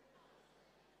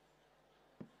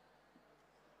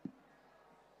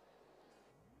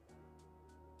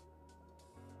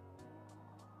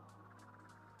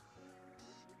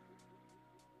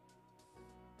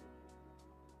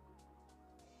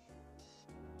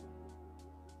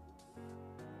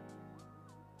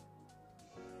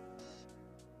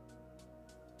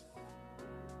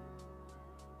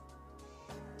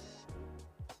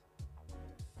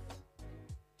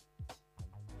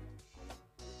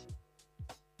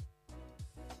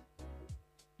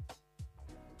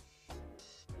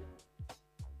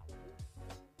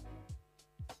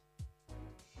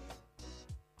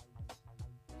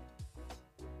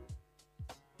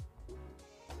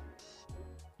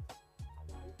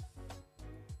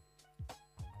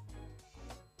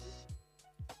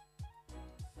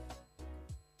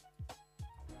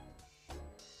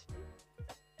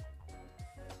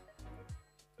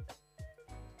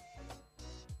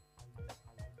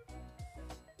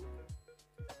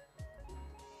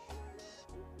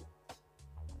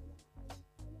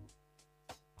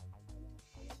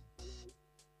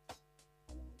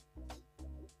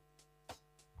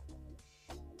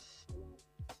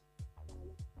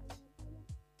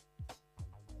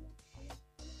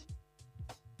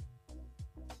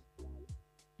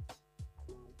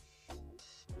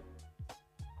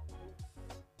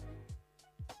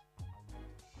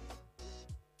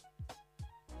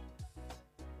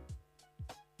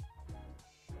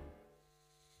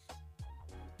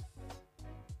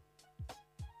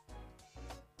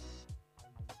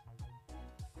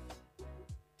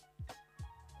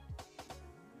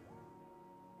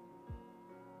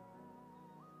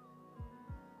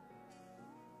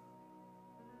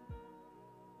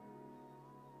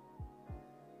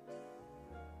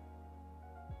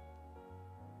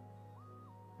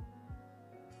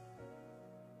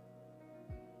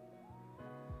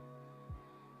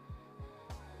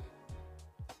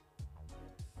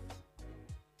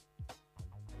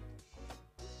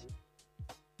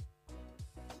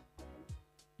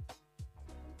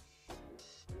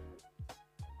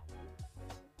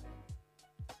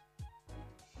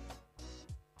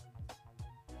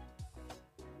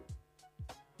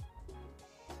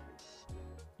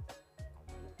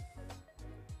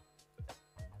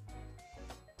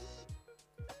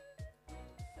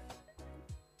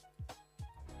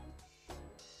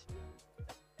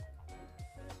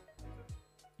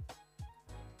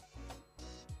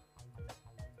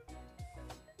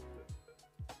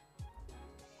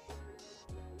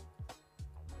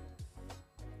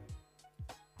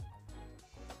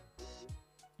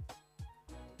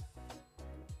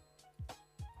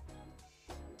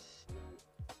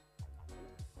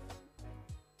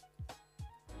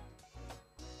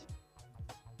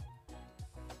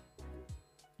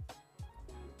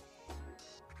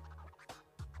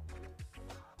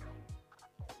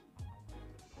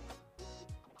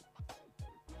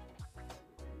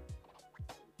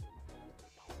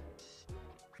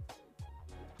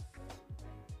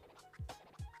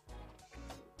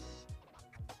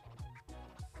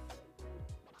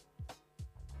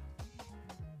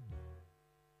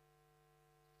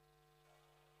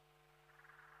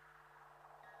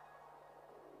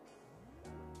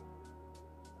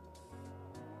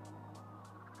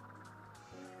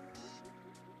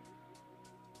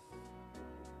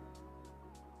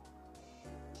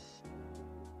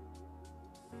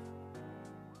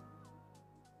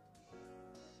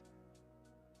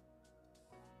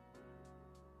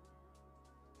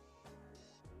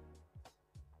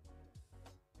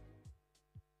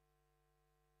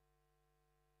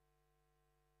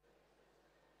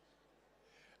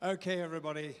 Okay,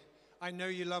 everybody. I know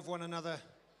you love one another,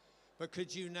 But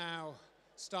could you now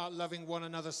start loving one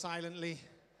another silently?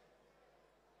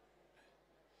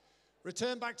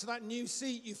 Return back to that new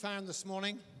seat you found this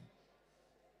morning.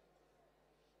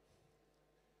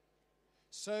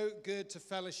 So good to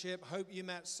fellowship. Hope you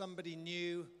met somebody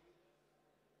new.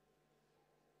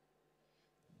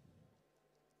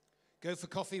 Go for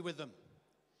coffee with them.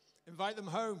 Invite them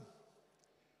home.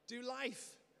 Do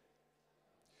life.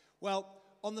 Well,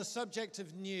 on the subject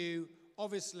of new,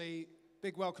 obviously,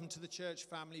 big welcome to the church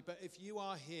family. But if you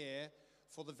are here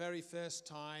for the very first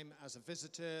time as a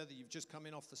visitor, that you've just come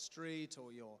in off the street,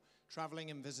 or you're traveling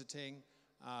and visiting,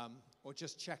 or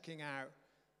just checking out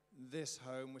this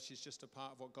home, which is just a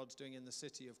part of what God's doing in the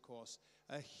city, of course,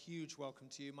 a huge welcome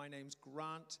to you. My name's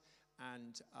Grant,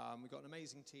 and we've got an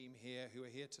amazing team here who are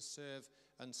here to serve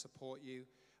and support you.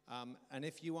 And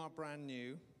if you are brand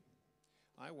new,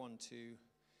 I want to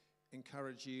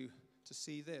encourage you to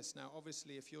see this. Now,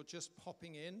 obviously, if you're just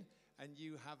popping in and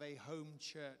you have a home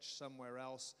church somewhere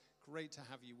else, great to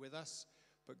have you with us.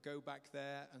 But go back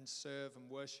there and serve and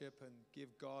worship and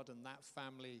give God and that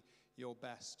family your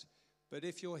best. But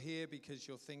if you're here because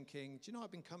you're thinking, do you know,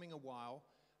 I've been coming a while,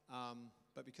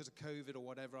 but because of COVID or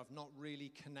whatever, I've not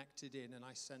really connected in, and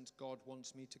I sense God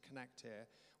wants me to connect here,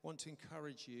 I want to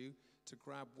encourage you to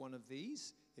grab one of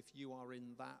these if you are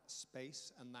in that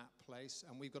space and that place.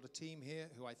 And we've got a team here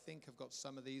who I think have got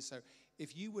some of these. So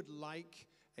if you would like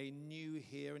a new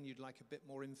here and you'd like a bit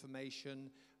more information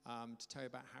to tell you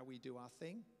about how we do our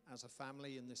thing as a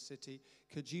family in this city,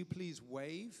 could you please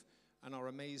wave, and our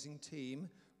amazing team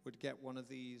would get one of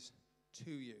these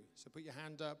to you. So put your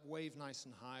hand up, wave nice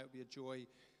and high. It would be a joy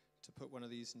to put one of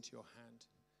these into your hand.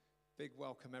 Big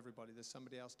welcome, everybody. There's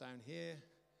somebody else down here.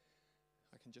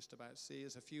 I can just about see.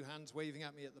 There's a few hands waving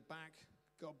at me at the back.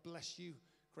 God bless you.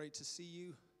 Great to see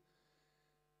you.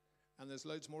 And there's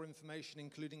loads more information,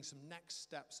 including some next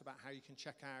steps about how you can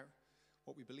check out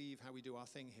what we believe, how we do our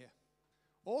thing here.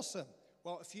 Awesome.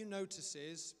 Well, a few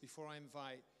notices before I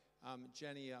invite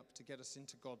Jenni up to get us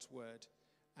into God's Word.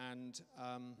 And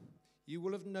you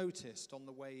will have noticed on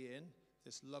the way in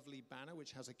this lovely banner,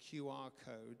 which has a QR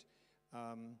code.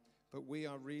 But we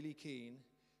are really keen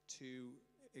to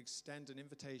extend an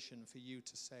invitation for you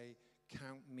to say,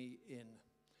 count me in.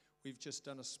 We've just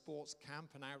done a sports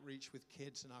camp and outreach with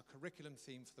kids, and our curriculum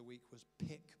theme for the week was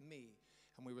Pick Me.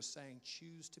 And we were saying,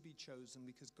 choose to be chosen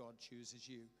because God chooses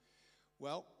you.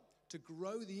 Well, to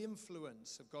grow the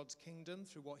influence of God's kingdom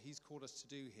through what he's called us to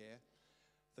do here,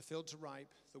 the fields are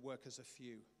ripe, the workers are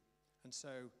few. And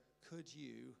so could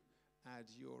you add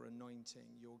your anointing,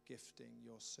 your gifting,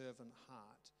 your servant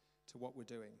heart to what we're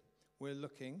doing?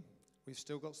 We've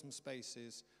still got some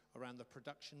spaces around the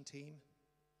production team,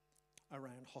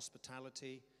 around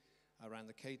hospitality, around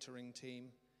the catering team.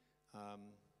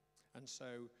 And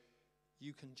so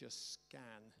you can just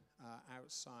scan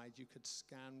outside. You could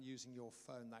scan using your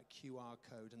phone that QR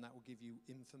code, and that will give you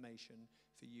information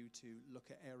for you to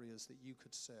look at areas that you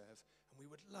could serve. And we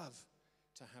would love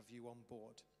to have you on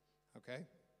board, okay?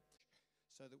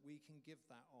 So that we can give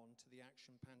that on to the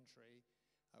Action Pantry,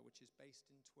 which is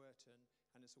based in Twerton,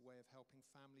 and it's a way of helping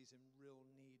families in real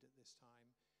need at this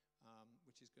time,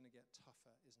 which is going to get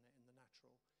tougher, isn't it, in the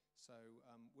natural? So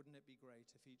wouldn't it be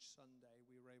great if each Sunday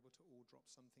we were able to all drop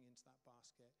something into that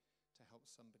basket to help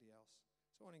somebody else?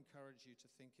 So I want to encourage you to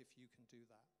think if you can do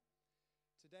that.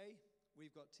 Today,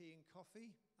 we've got tea and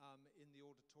coffee in the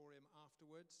auditorium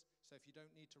afterwards. So if you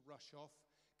don't need to rush off,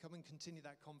 come and continue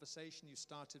that conversation you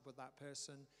started with that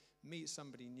person, meet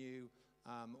somebody new,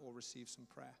 or receive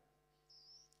some prayer.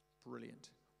 Brilliant.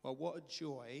 Well, what a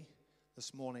joy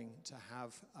this morning to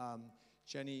have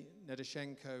Jenni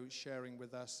Nedoszytko sharing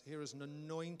with us. Here is an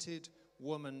anointed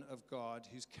woman of God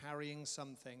who's carrying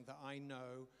something that I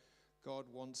know God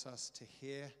wants us to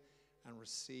hear and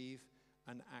receive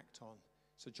and act on.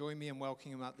 So join me in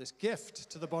welcoming up this gift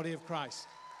to the body of Christ.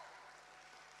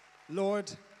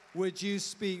 Lord, would you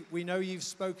speak? We know you've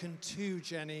spoken to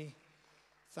Jenni.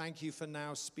 Thank you for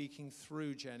now speaking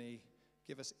through Jenni.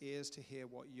 Give us ears to hear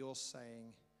what you're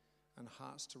saying and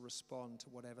hearts to respond to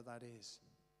whatever that is.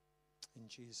 In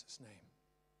Jesus' name,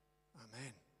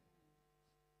 amen.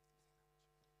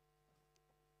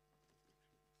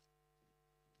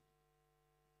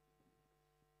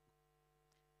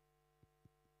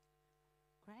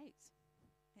 Great.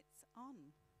 It's on.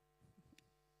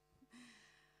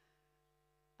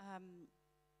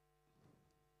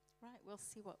 Right, we'll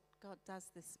see what God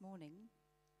does this morning.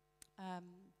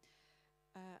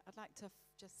 I'd like to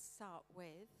just start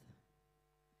with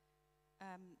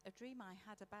a dream I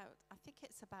had I think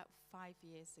it's about 5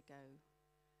 years ago.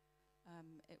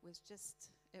 It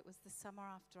was the summer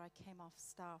after I came off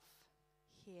staff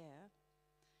here.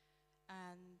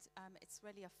 And it's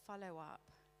really a follow-up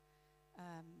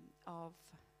of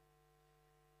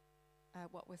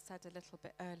what was said a little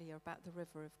bit earlier about the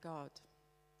river of God.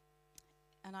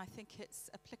 And I think it's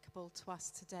applicable to us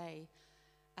today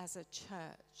as a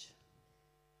church.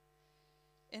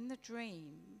 In the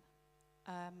dream,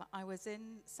 I was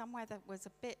in somewhere that was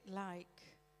a bit like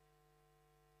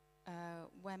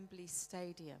Wembley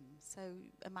Stadium. So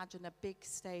imagine a big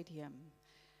stadium.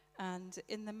 And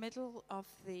in the middle of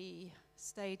the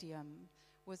stadium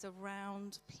was a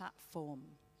round platform.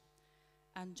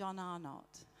 And John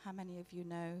Arnott, how many of you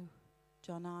know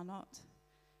John Arnott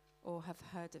or have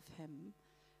heard of him?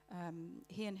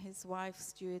 He and his wife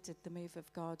stewarded the move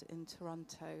of God in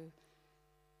Toronto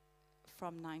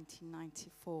from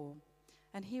 1994.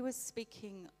 And he was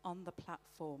speaking on the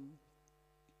platform.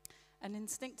 And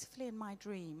instinctively in my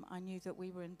dream, I knew that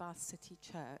we were in Bath City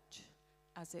Church,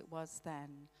 as it was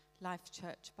then, Life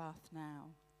Church Bath now.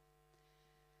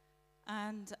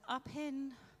 And up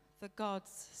in the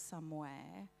gods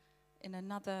somewhere, in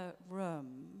another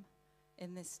room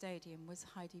in this stadium, was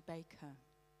Heidi Baker,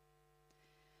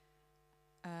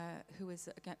 who was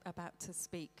about to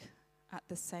speak at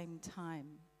the same time.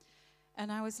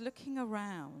 And I was looking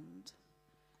around,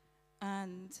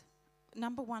 and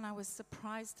number one, I was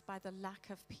surprised by the lack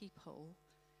of people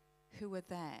who were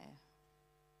there.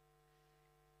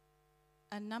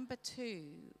 And number two,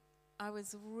 I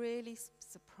was really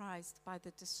surprised by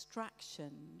the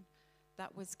distraction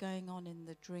that was going on in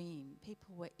the dream.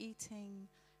 People were eating,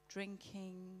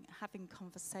 drinking, having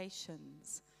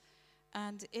conversations.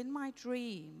 And in my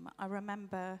dream, I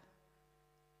remember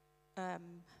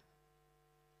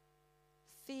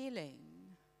feeling,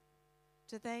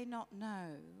 do they not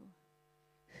know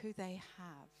who they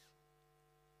have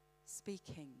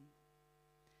speaking?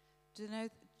 Do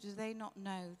they not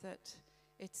know that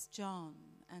it's John,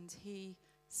 and he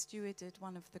stewarded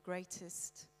one of the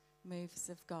greatest moves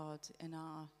of God in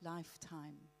our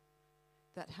lifetime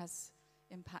that has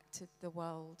impacted the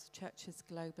world, churches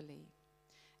globally?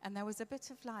 And there was a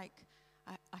bit of like,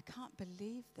 I can't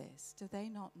believe this. Do they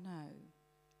not know?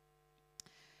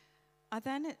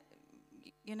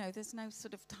 There's no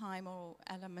sort of time or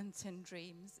element in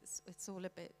dreams. It's all a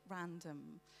bit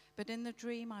random. But in the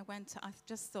dream I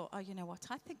just thought, you know what?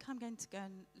 I think I'm going to go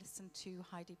and listen to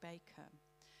Heidi Baker.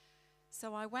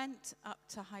 So I went up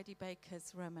to Heidi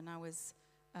Baker's room, and I was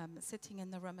sitting in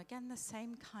the room. Again, the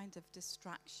same kind of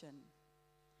distraction.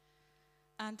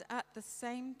 And at the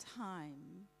same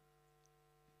time,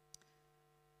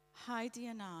 Heidi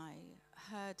and I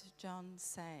heard John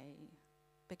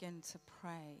begin to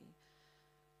pray,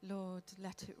 Lord,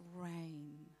 let it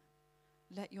rain.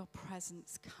 Let your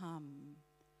presence come.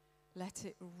 Let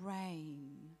it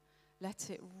rain. Let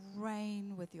it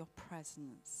rain with your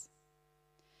presence.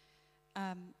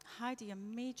 Heidi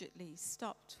immediately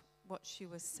stopped what she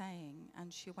was saying,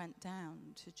 and she went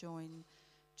down to join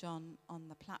John on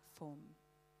the platform.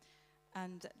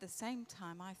 And at the same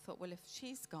time, I thought, well, if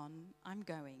she's gone, I'm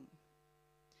going.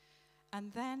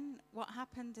 And then what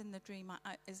happened in the dream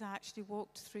is I actually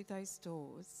walked through those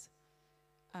doors,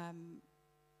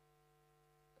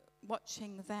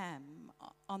 watching them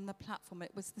on the platform.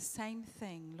 It was the same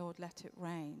thing, Lord, let it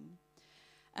rain.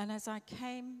 And as I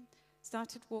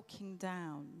started walking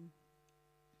down,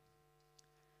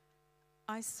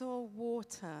 I saw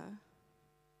water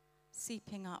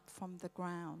seeping up from the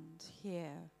ground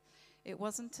here. It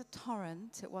wasn't a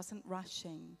torrent, it wasn't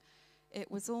rushing. It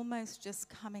was almost just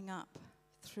coming up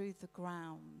through the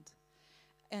ground.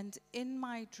 And in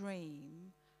my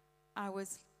dream, I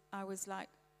was like,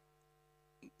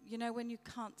 you know, when you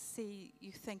can't see,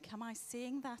 you think, am I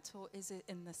seeing that, or is it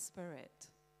in the spirit?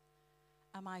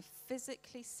 Am I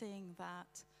physically seeing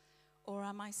that, or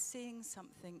am I seeing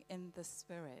something in the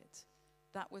spirit?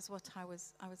 That was what I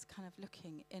was kind of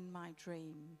looking in my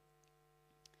dream.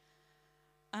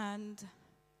 And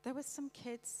there were some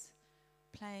kids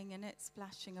playing in it,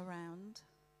 splashing around.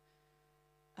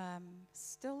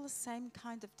 Still the same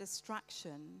kind of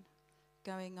distraction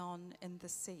going on in the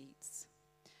seats.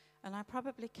 And I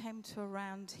probably came to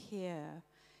around here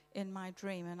in my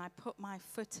dream, and I put my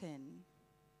foot in,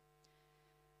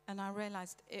 and I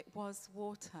realized it was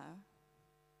water.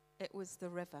 It was the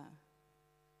river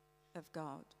of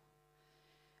God.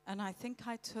 And I think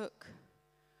I took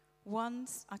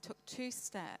 2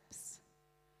 steps,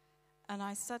 and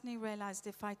I suddenly realized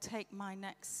if I take my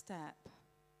next step,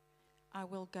 I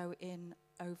will go in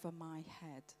over my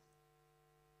head.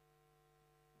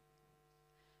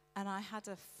 And I had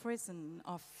a frisson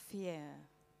of fear.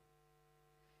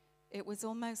 It was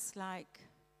almost like,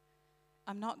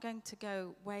 I'm not going to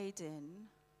go wade in,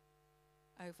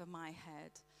 over my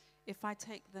head. If I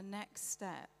take the next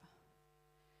step,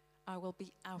 I will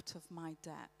be out of my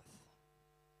depth.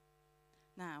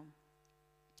 Now,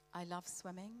 I love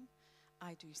swimming.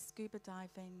 I do scuba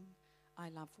diving. I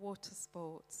love water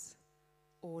sports,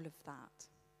 all of that.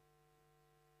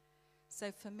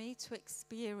 So for me to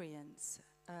experience,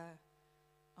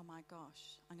 oh my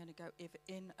gosh, I'm going to go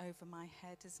in over my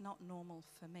head is not normal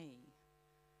for me.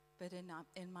 But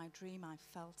in my dream, I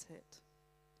felt it.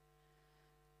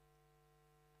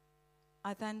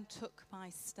 I then took my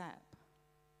step.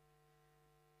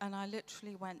 And I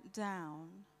literally went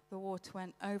down. The water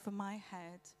went over my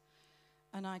head.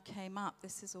 And I came up.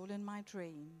 This is all in my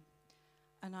dream.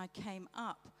 And I came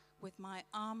up with my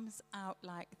arms out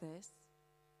like this,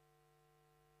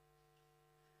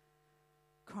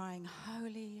 crying,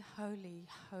 "Holy, holy,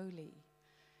 holy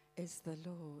is the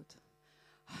Lord.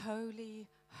 Holy,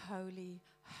 holy,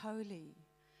 holy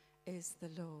is the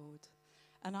Lord."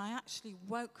 And I actually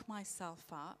woke myself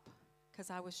up because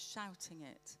I was shouting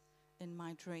it in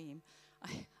my dream.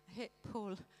 I hit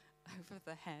Paul over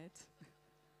the head,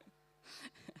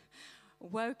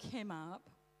 woke him up.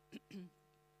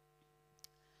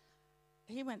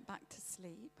 He went back to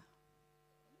sleep,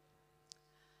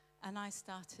 and I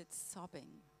started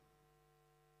sobbing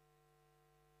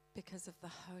because of the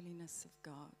holiness of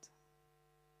God.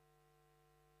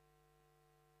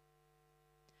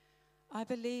 I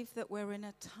believe that we're in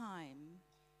a time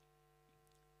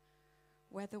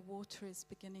where the water is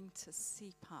beginning to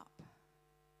seep up.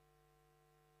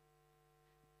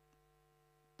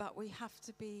 But we have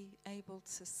to be able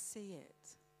to see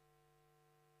it.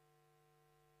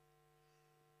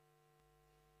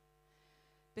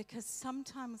 Because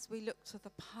sometimes we look to the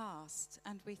past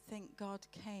and we think God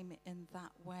came in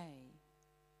that way.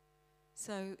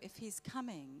 So if he's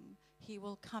coming, he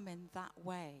will come in that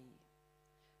way.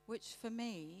 Which for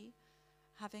me,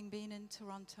 having been in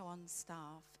Toronto on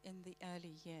staff in the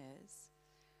early years,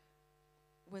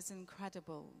 was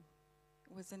incredible.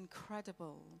 It was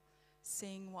incredible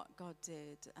seeing what God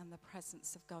did and the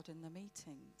presence of God in the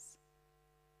meetings.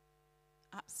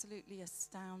 Absolutely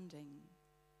astounding.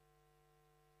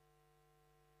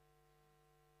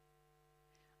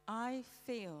 I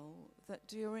feel that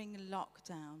during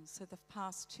lockdown, so the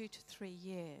past 2 to 3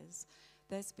 years,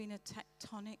 there's been a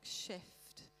tectonic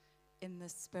shift in the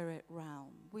spirit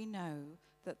realm. We know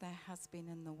that there has been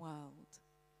in the world.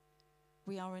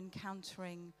 We are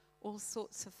encountering all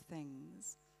sorts of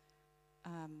things.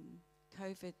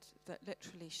 COVID that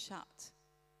literally shut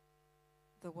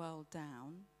the world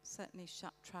down, certainly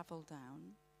shut travel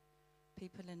down,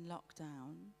 people in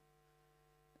lockdown.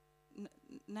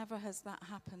 Never has that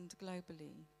happened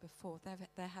globally before.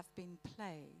 There have been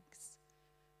plagues,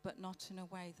 but not in a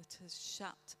way that has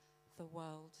shut the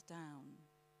world down.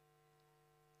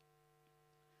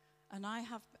 And I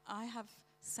have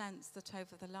sensed that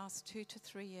over the last 2 to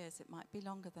 3 years, it might be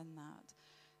longer than that,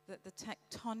 that the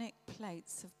tectonic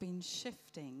plates have been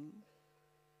shifting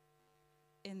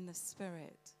in the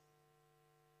spirit.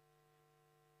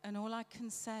 And all I can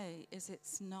say is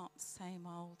it's not same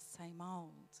old, same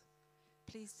old.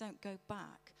 Please don't go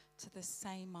back to the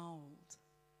same old.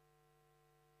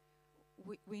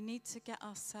 We need to get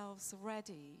ourselves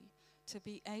ready to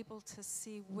be able to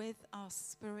see with our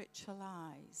spiritual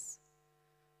eyes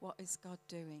what is God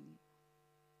doing.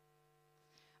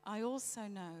 I also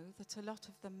know that a lot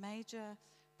of the major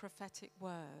prophetic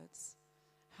words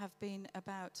have been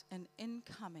about an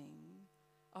incoming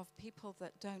of people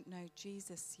that don't know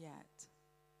Jesus yet.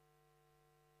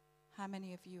 How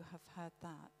many of you have heard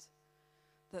that?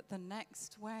 That the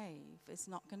next wave is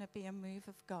not going to be a move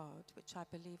of God, which I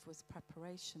believe was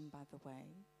preparation, by the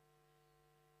way.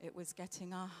 It was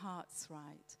getting our hearts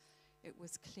right. It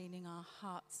was cleaning our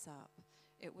hearts up.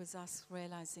 It was us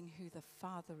realizing who the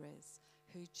Father is,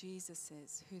 who Jesus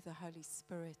is, who the Holy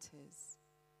Spirit is.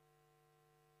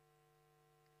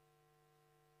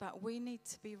 But we need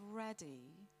to be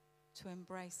ready to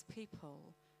embrace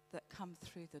people that come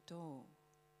through the door.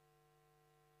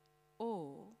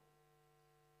 Or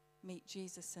meet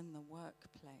Jesus in the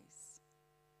workplace.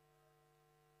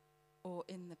 Or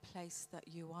in the place that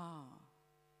you are.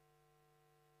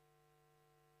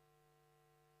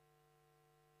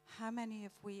 How many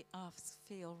of us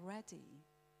feel ready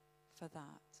for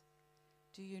that?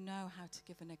 Do you know how to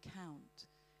give an account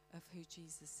of who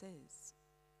Jesus is?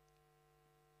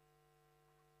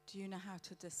 Do you know how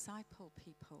to disciple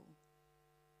people?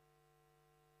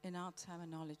 In our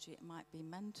terminology, it might be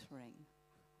mentoring.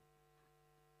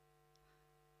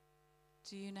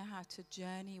 Do you know how to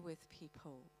journey with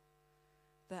people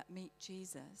that meet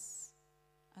Jesus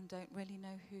and don't really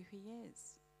know who he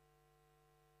is?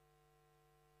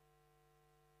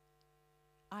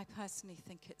 I personally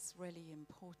think it's really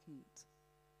important.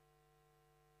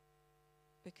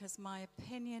 Because my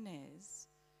opinion is,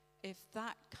 if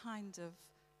that kind of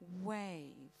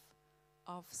wave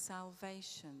of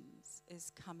salvations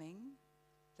is coming,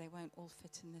 they won't all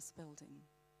fit in this building.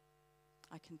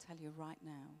 I can tell you right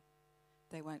now,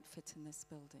 they won't fit in this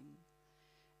building.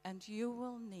 And you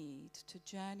will need to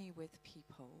journey with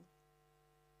people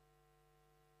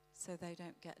so they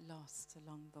don't get lost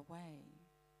along the way.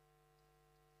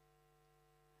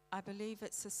 I believe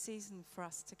it's a season for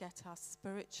us to get our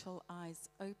spiritual eyes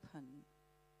open.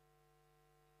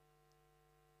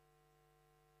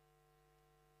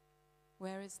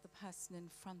 Where is the person in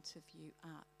front of you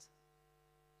at?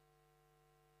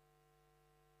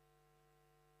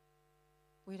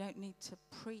 We don't need to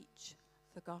preach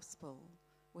the gospel.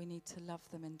 We need to love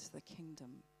them into the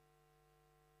kingdom.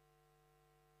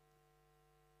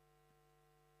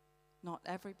 Not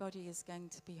everybody is going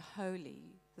to be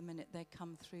holy the minute they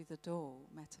come through the door,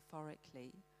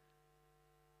 metaphorically.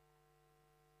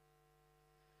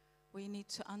 We need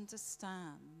to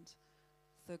understand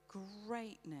the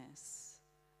greatness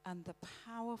and the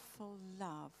powerful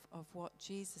love of what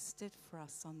Jesus did for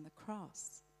us on the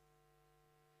cross.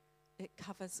 It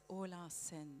covers all our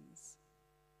sins.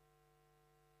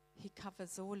 He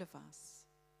covers all of us.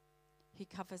 He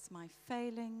covers my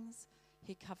failings.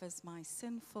 He covers my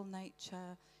sinful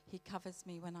nature. He covers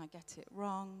me when I get it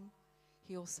wrong.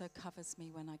 He also covers me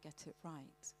when I get it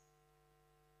right.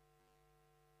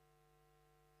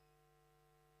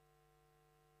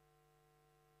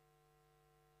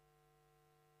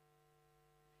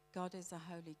 God is a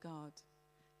holy God.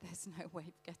 There's no way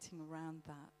of getting around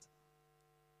that.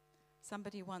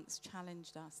 Somebody once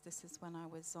challenged us. This is when I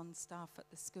was on staff at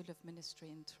the School of Ministry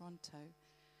in Toronto.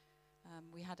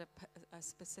 We had a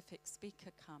specific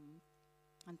speaker come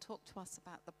and talk to us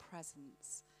about the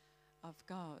presence of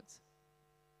God.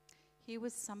 He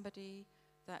was somebody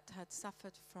that had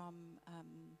suffered from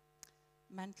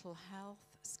mental health,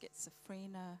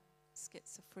 schizophrenia,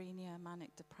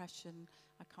 manic depression.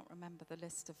 I can't remember the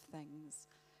list of things.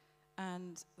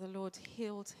 And the Lord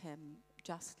healed him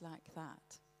just like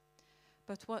that.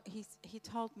 But what he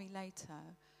told me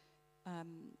later,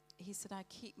 he said, I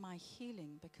keep my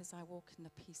healing because I walk in the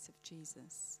peace of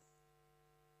Jesus.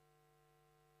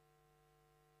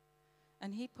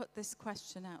 And he put this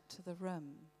question out to the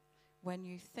room. When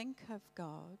you think of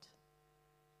God,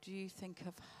 do you think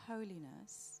of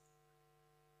holiness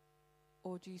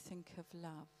or do you think of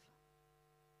love?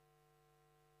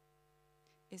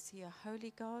 Is he a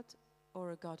holy God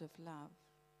or a God of love?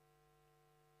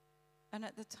 And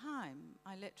at the time,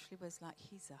 I literally was like,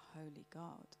 he's a holy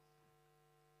God.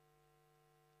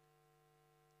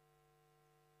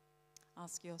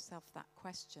 Ask yourself that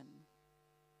question.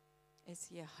 Is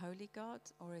he a holy God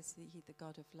or is he the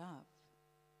God of love?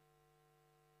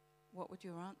 What would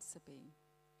your answer be?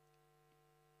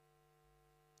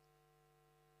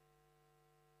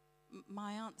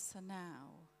 My answer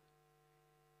now,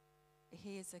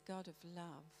 he is a God of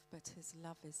love, but his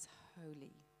love is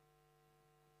holy.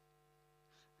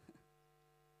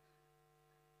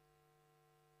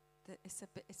 It's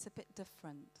a bit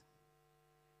different.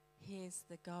 He is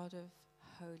the God of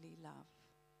holy love.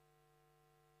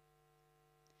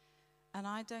 And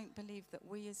I don't believe that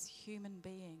we as human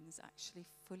beings actually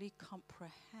fully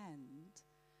comprehend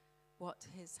what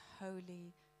his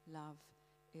holy love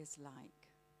is like.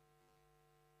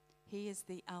 He is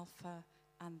the Alpha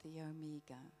and the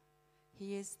Omega.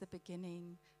 He is the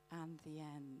beginning and the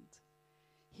end.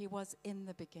 He was in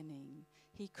the beginning.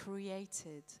 He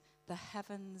created the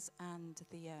heavens and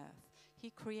the earth. He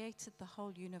created the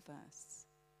whole universe.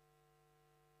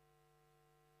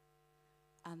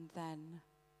 And then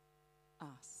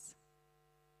us,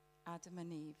 Adam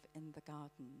and Eve in the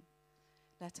garden.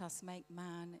 Let us make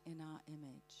man in our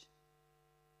image.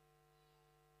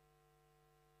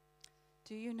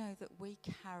 Do you know that we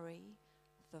carry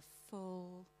the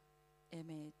full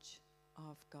image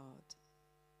of God?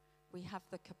 We have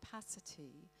the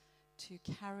capacity to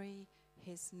carry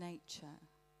his nature.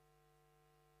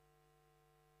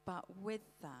 But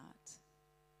with that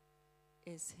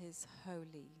is his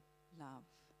holy love.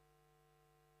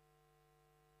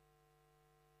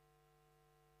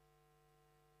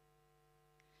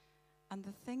 And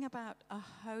the thing about a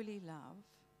holy love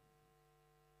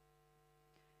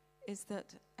is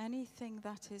that anything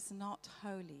that is not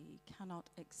holy cannot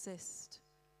exist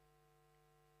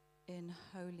in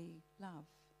holy love,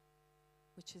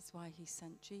 which is why he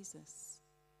sent Jesus.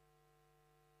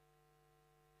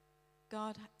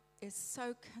 God is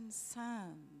so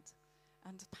concerned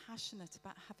and passionate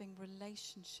about having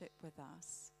relationship with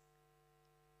us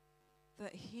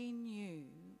that he knew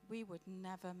we would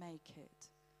never make it.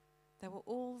 There were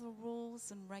all the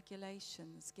rules and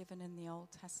regulations given in the Old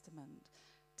Testament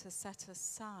to set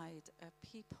aside a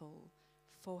people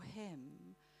for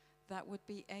him that would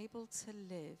be able to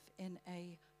live in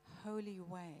a holy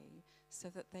way so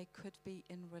that they could be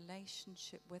in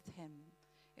relationship with him.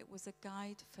 It was a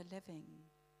guide for living.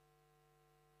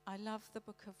 I love the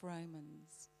book of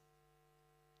Romans.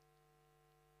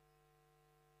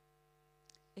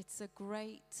 It's a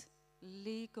great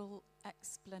legal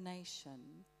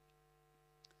explanation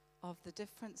of the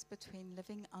difference between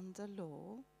living under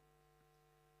law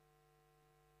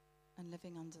and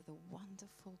living under the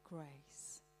wonderful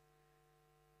grace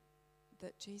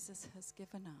that Jesus has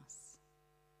given us.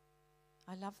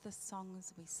 I love the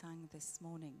songs we sang this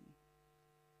morning.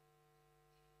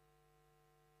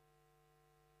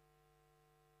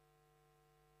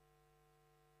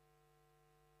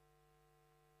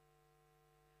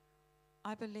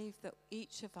 I believe that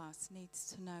each of us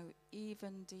needs to know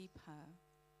even deeper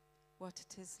what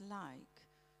it is like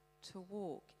to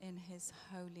walk in his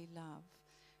holy love,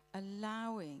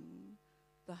 allowing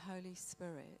the Holy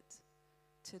Spirit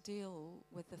to deal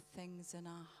with the things in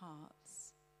our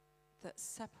hearts that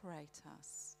separate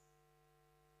us.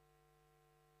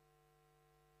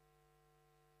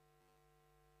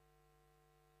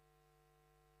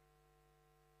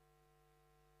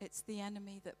 It's the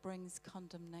enemy that brings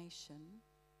condemnation.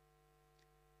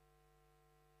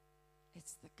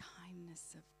 It's the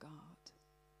kindness of God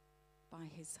by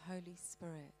his Holy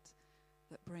Spirit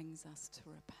that brings us to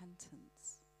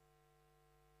repentance.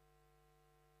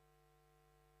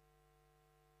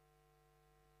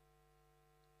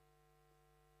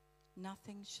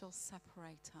 Nothing shall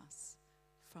separate us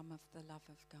from of the love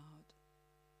of God.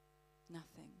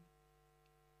 Nothing.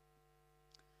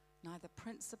 Neither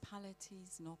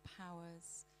principalities nor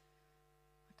powers.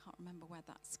 I can't remember where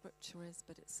that scripture is,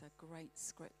 but it's a great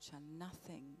scripture.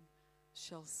 Nothing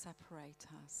shall separate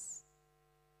us.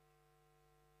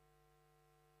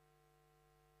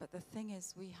 But the thing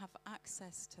is, we have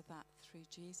access to that through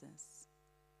Jesus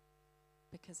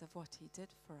because of what he did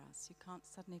for us. You can't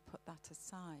suddenly put that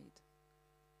aside.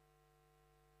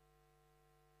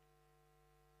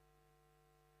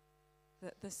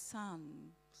 That the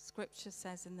Son, scripture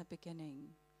says in the beginning,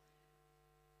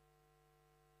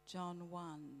 John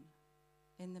 1,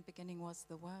 in the beginning was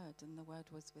the Word, and the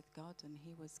Word was with God, and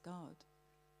he was God.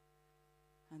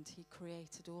 And he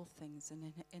created all things, and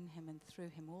in him and through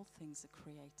him all things are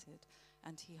created,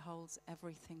 and he holds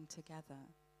everything together.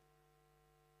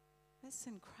 It's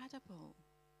incredible.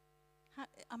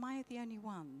 Am I the only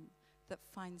one that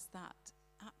finds that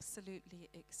absolutely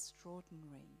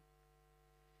extraordinary?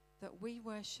 That we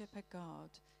worship a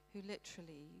God who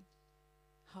literally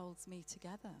holds me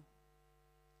together.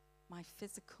 My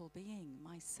physical being,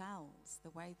 my cells, the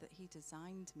way that he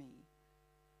designed me.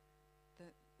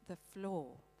 The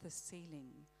floor, the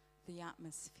ceiling, the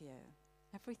atmosphere,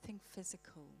 everything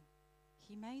physical.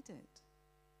 He made it.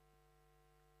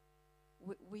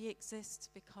 We exist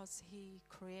because he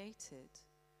created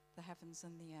the heavens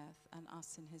and the earth and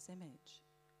us in his image.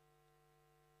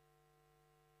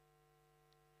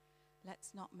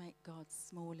 Let's not make God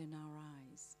small in our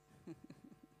eyes.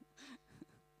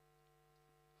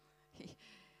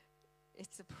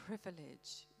 It's a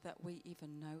privilege that we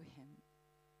even know him.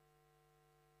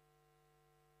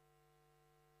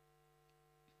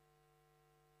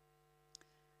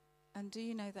 And do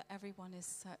you know that everyone is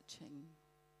searching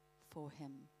for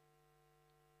him?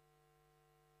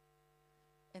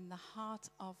 In the heart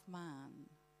of man,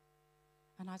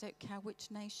 and I don't care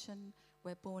which nation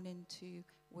we're born into,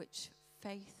 which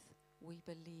faith we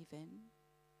believe in,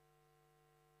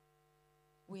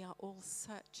 we are all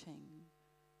searching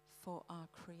for our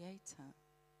Creator.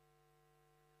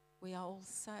 We are all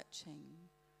searching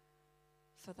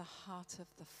for the heart of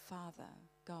the Father,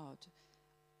 God,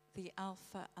 the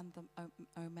Alpha and the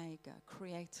Omega,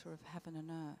 creator of heaven and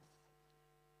earth,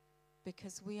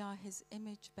 because we are his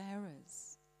image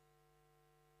bearers.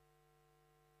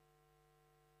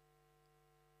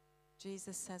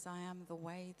 Jesus says, I am the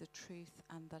way, the truth,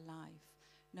 and the life.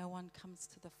 No one comes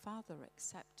to the Father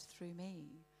except through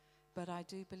me, but I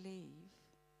do believe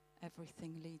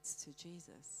everything leads to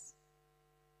Jesus.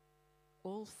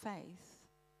 All faiths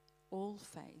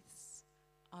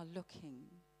are looking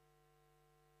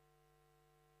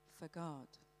for God.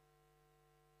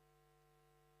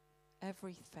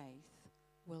 Every faith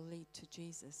will lead to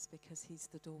Jesus because he's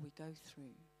the door we go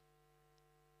through.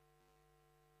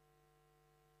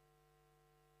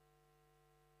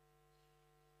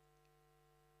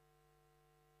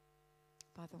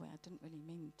 By the way, I didn't really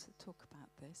mean to talk about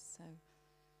this, so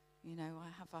You know, I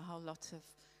have a whole lot of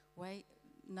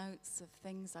notes of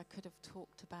things I could have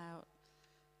talked about.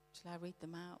 Shall I read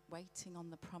them out? Waiting on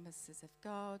the promises of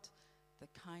God, the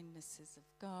kindnesses of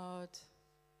God,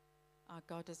 our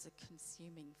God is a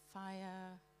consuming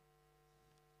fire,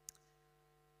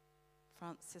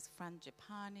 Francis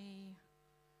Frangipani,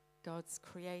 God's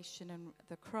creation and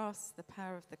the cross, the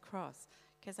power of the cross,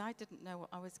 because I didn't know what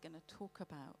I was going to talk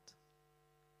about.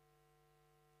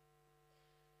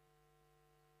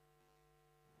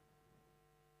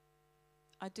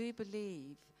 I do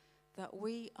believe that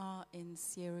we are in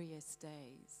serious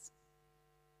days.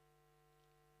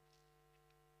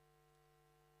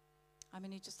 I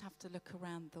mean, you just have to look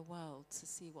around the world to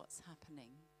see what's happening.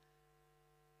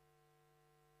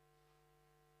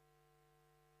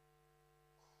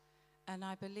 And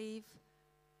I believe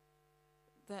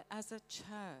that as a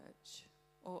church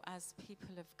or as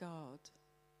people of God,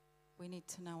 we need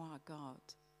to know our God.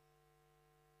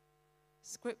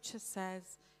 Scripture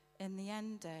says in the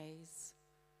end days,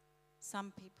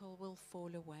 some people will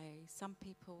fall away. Some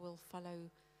people will follow,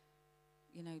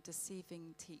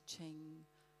 deceiving teaching.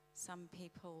 Some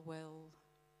people will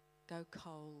go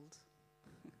cold.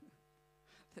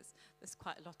 There's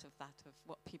quite a lot of that, of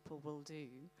what people will do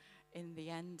in the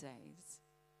end days.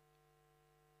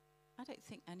 I don't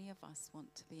think any of us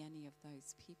want to be any of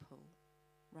those people,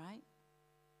 right?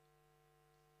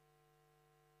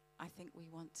 I think we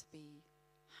want to be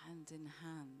hand in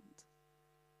hand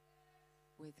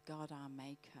with God, our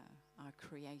Maker, our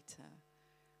Creator,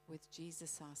 with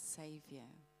Jesus, our Savior,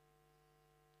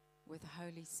 with the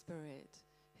Holy Spirit,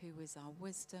 who is our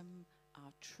wisdom,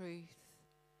 our truth,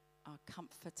 our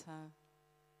comforter,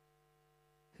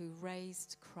 who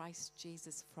raised Christ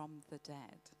Jesus from the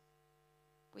dead.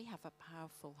 We have a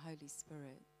powerful Holy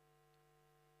Spirit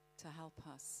to help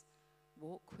us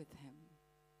walk with him.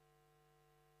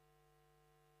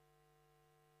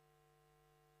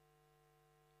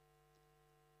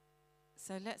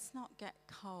 So let's not get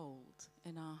cold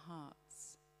in our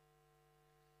hearts.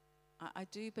 I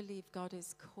do believe God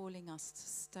is calling us to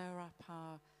stir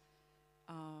up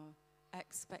our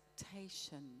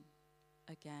expectation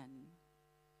again.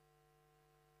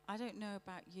 I don't know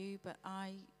about you, but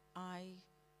I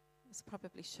was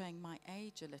probably showing my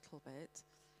age a little bit,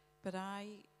 but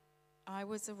I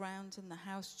was around in the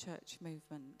house church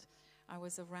movement. I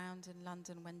was around in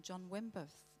London when John Wimber,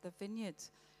 the Vineyard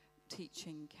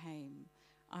teaching came.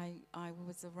 I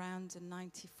was around in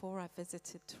 94. I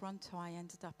visited Toronto. I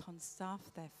ended up on staff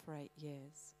there for 8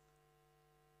 years.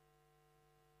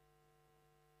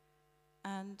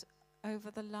 And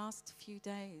over the last few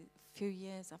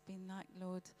years, I've been like,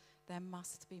 Lord, there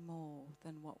must be more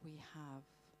than what we have.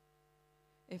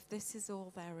 If this is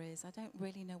all there is, I don't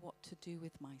really know what to do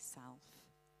with myself.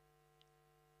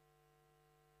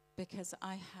 Because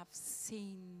I have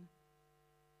seen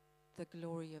the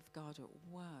glory of God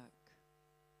at work.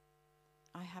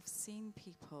 I have seen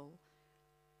people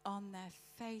on their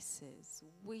faces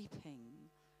weeping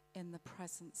in the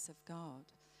presence of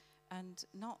God. And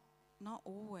not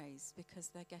always because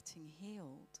they're getting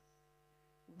healed.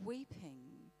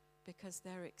 Weeping because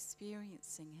they're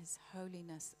experiencing his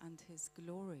holiness and his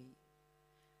glory.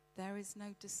 There is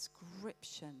no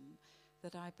description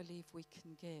that I believe we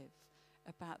can give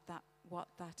about that, what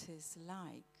that is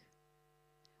like.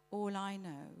 All I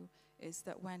know is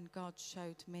that when God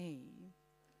showed me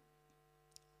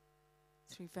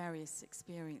through various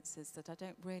experiences that I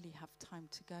don't really have time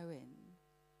to go in,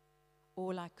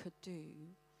 all I could do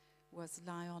was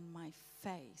lie on my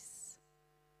face,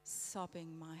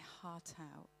 sobbing my heart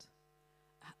out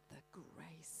at the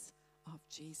grace of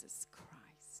Jesus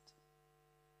Christ.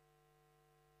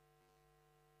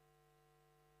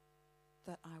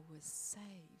 That I was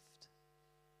saved.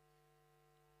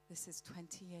 This is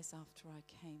 20 years after I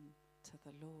came to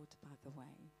the Lord, by the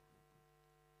way.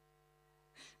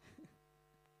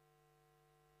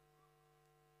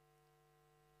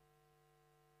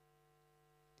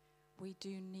 We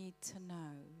do need to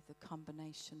know the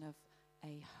combination of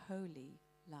a holy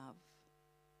love.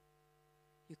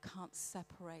 You can't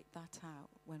separate that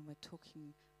out when we're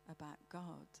talking about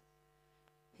God.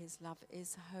 His love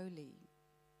is holy.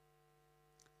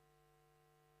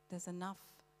 There's enough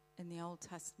in the Old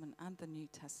Testament and the New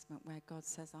Testament where God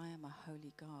says, I am a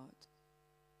holy God.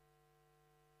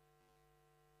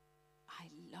 I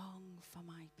long for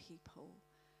my people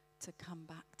to come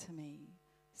back to me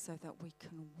so that we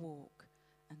can walk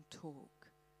and talk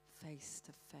face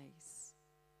to face.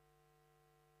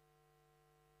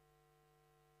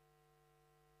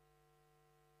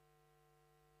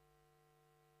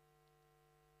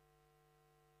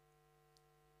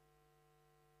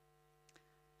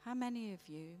 How many of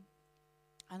you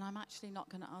And I'm actually not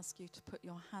going to ask you to put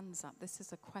your hands up. This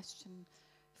is a question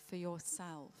for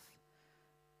yourself.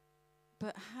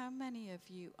 But how many of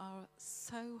you are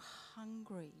so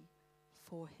hungry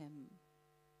for him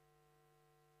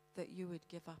that you would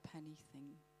give up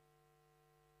anything?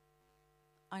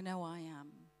 I know I am.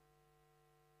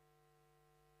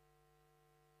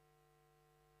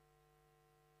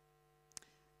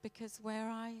 Because where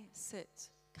I sit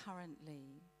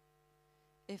currently,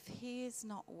 if he is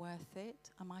not worth it,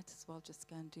 I might as well just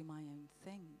go and do my own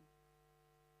thing.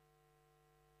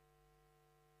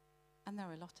 And there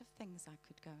are a lot of things I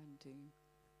could go and do.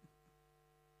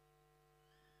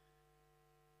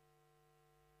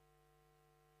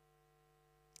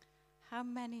 How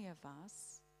many of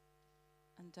us,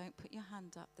 and don't put your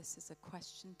hand up, this is a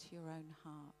question to your own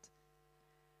heart,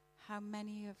 how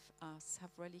many of us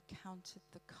have really counted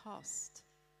the cost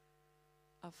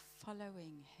of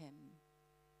following him?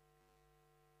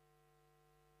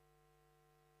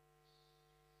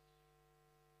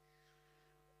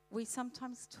 We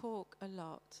sometimes talk a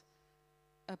lot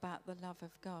about the love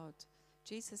of God.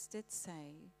 Jesus did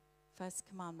say, first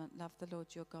commandment, love the Lord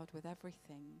your God with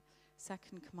everything.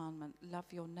 Second commandment, love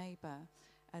your neighbor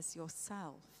as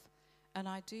yourself. And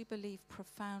I do believe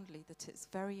profoundly that it's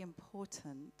very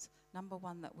important, number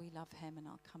one, that we love him, and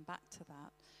I'll come back to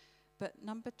that. But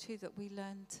number two, that we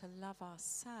learn to love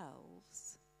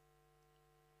ourselves,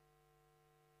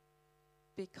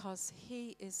 because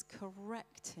he is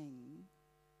correcting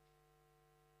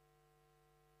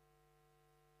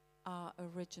our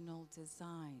original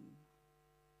design.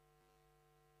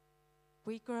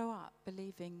 We grow up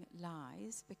believing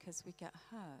lies because we get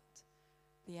hurt.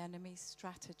 The enemy's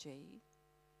strategy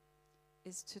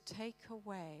is to take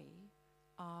away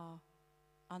our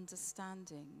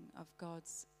understanding of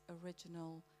God's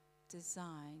original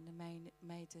design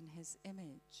made in his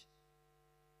image.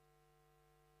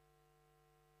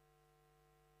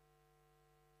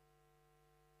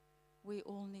 We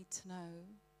all need to know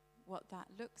what that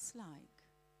looks like.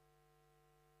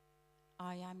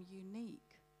 I am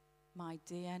unique. My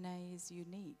DNA is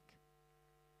unique.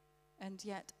 And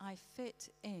yet I fit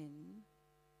in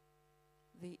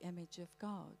the image of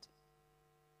God.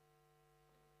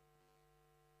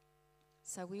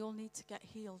 So we all need to get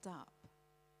healed up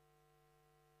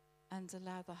and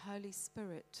allow the Holy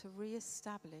Spirit to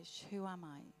re-establish, who am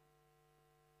I?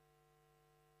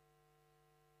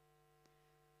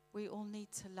 We all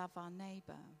need to love our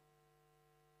neighbor.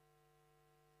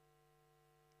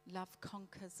 Love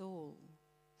conquers all.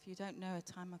 If you don't know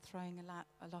it, I'm throwing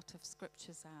a lot of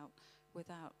scriptures out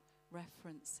without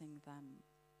referencing them.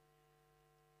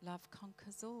 Love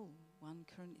conquers all. 1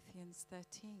 Corinthians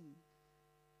 13.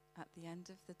 At the end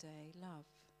of the day, love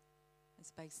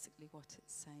is basically what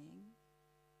it's saying.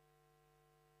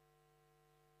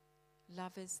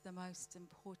 Love is the most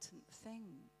important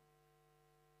thing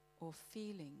or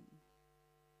feeling.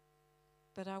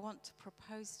 But I want to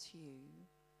propose to you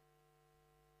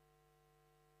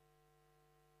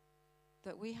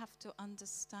that we have to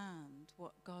understand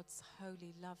what God's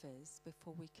holy love is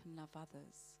before we can love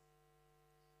others.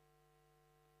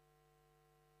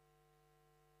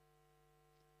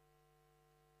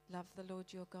 Love the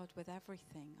Lord your God with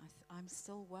everything. I'm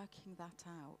still working that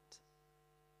out.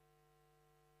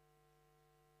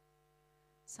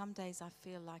 Some days I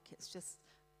feel like it's just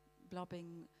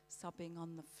sobbing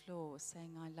on the floor,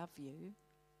 saying, I love you.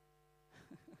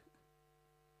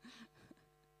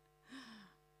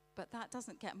 But that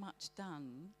doesn't get much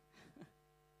done.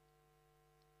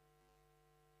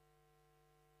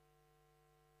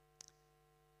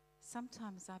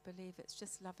 Sometimes I believe it's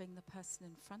just loving the person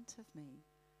in front of me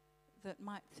that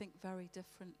might think very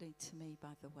differently to me,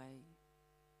 by the way.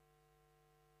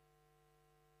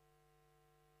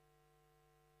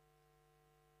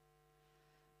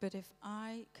 But if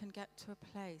I can get to a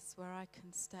place where I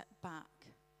can step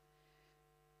back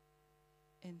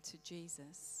into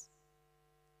Jesus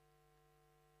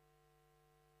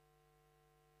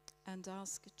and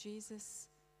ask Jesus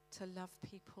to love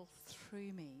people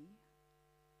through me,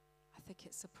 I think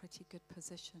it's a pretty good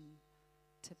position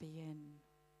to be in.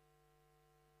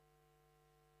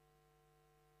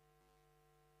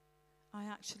 I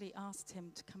actually asked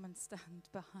him to come and stand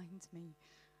behind me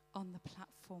on the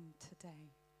platform today.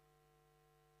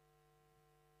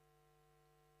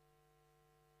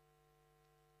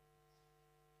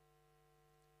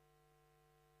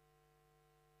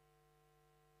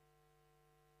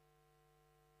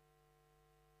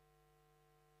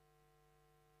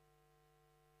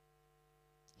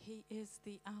 He is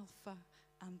the Alpha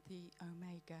and the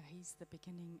Omega. He's the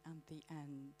beginning and the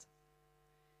end.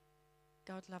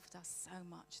 God loved us so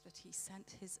much that he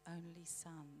sent his only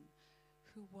Son,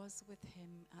 who was with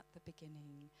him at the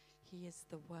beginning. He is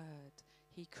the Word.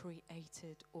 He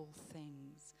created all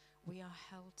things. We are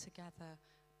held together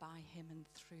by him and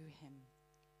through him.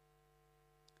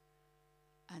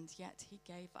 And yet he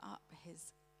gave up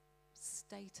his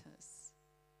status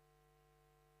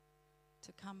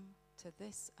to come to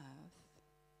this earth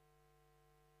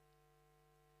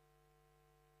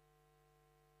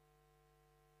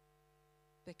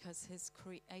because his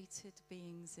created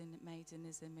beings made in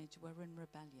his image were in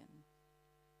rebellion,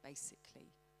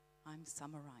 basically. I'm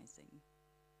summarizing.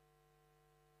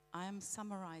 I am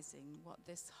summarizing what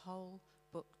this whole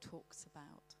book talks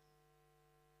about.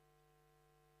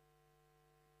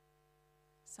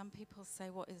 Some people say,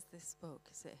 what is this book?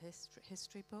 Is it a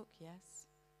history book? Yes.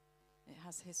 It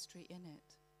has history in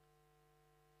it.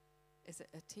 Is it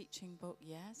a teaching book?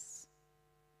 Yes.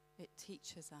 It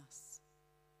teaches us.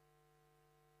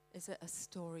 Is it a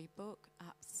story book?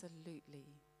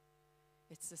 Absolutely.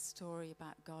 It's a story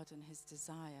about God and his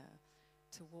desire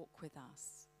to walk with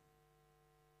us.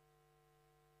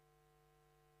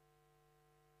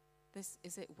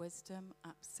 Is it wisdom?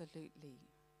 Absolutely.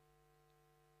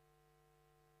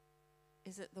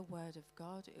 Is it the word of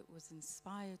God? It was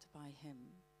inspired by him.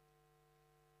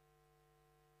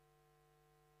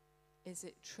 Is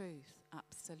it truth?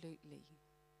 Absolutely.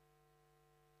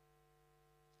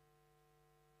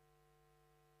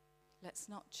 Let's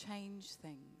not change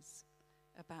things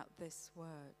about this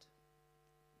word.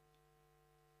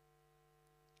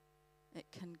 It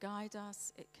can guide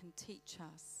us, it can teach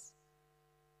us,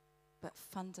 but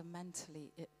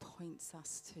fundamentally it points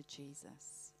us to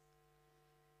Jesus.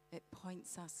 It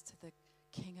points us to the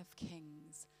King of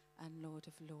Kings and Lord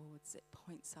of Lords. It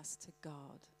points us to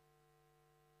God,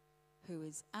 who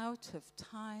is out of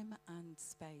time and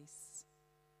space,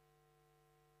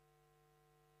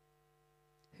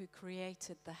 who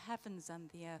created the heavens and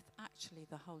the earth, actually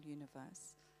the whole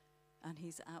universe, and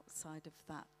he's outside of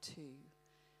that too.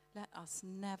 Let us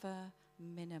never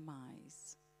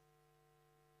minimize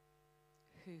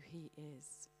who he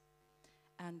is.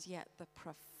 And yet the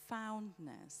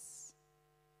profoundness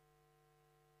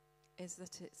is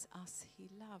that it's us he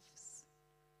loves.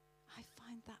 I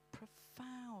find that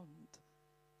profound.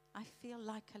 I feel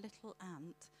like a little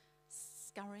ant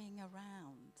scurrying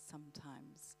around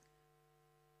sometimes.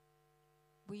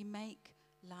 We make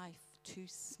life too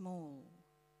small.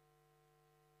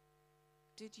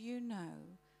 Did you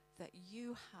know that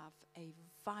you have a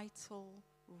vital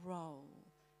role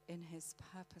in his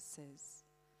purposes?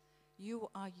 You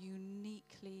are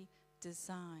uniquely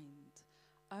designed.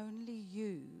 Only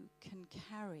you can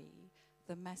carry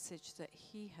the message that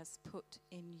he has put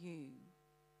in you,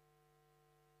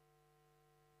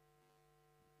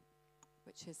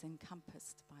 which is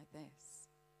encompassed by this.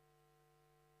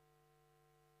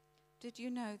 Did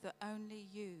you know that only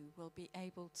you will be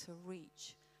able to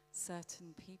reach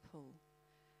certain people?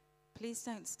 Please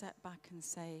don't step back and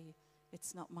say,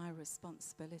 it's not my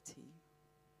responsibility.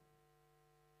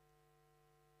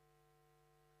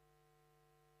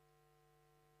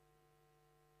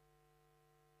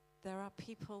 There are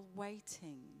people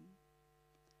waiting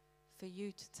for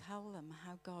you to tell them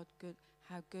how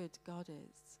good God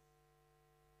is.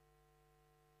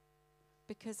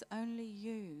 Because only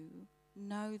you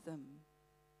know them.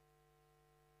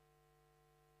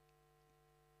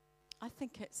 I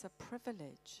think it's a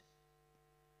privilege.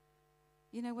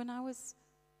 You know, when I was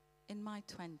in my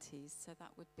 20s, so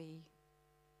that would be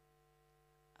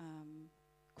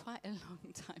quite a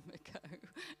long time ago,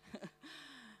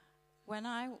 when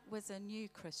I was a new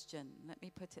Christian, let me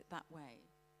put it that way,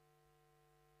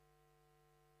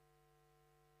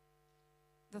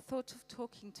 the thought of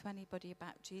talking to anybody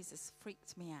about Jesus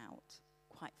freaked me out,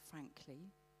 quite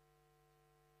frankly.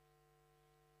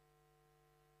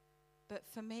 But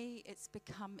for me, it's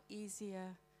become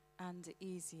easier and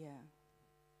easier,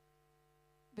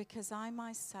 because I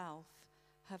myself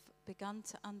have begun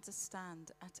to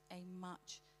understand at a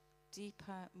much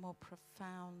deeper, more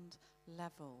profound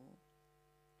level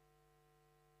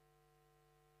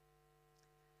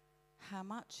how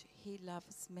much he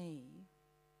loves me,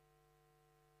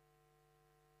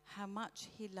 how much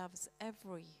he loves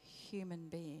every human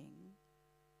being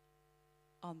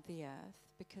on the earth,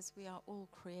 because we are all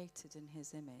created in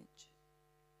his image.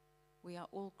 We are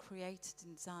all created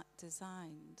and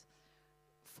designed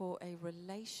for a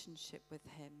relationship with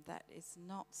him that is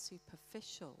not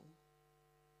superficial.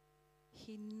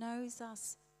 He knows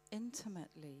us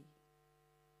intimately.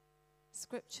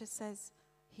 Scripture says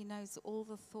he knows all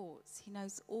the thoughts. He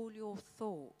knows all your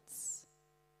thoughts.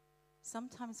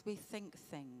 Sometimes we think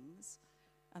things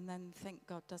and then think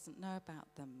God doesn't know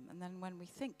about them. And then when we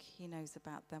think he knows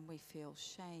about them, we feel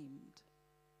shamed.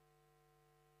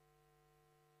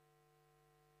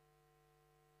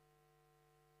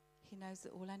 He knows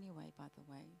it all anyway, by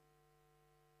the way.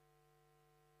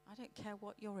 I don't care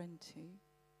what you're into.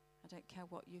 I don't care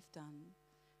what you've done.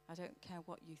 I don't care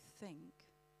what you think.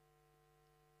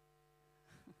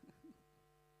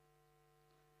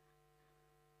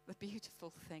 The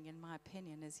beautiful thing, in my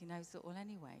opinion, is he knows it all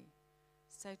anyway.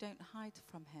 So don't hide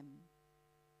from him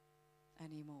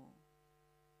anymore.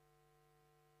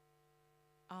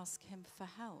 Ask him for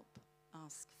help.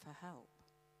 Ask for help.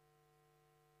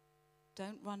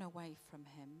 Don't run away from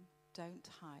him. Don't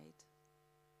hide.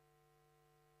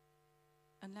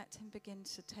 And let him begin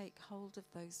to take hold of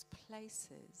those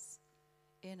places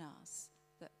in us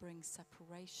that bring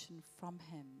separation from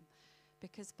him.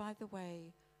 Because, by the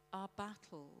way, our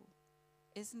battle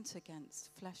isn't against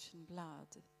flesh and blood.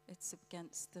 It's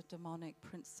against the demonic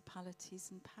principalities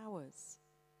and powers.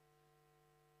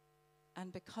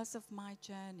 And because of my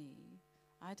journey,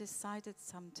 I decided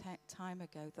some time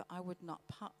ago that I would not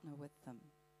partner with them.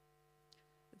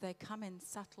 They come in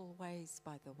subtle ways,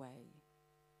 by the way.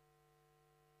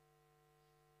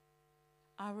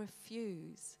 I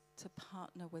refuse to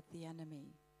partner with the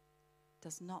enemy.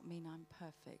 Does not mean I'm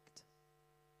perfect.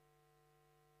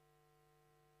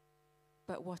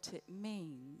 But what it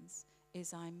means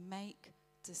is I make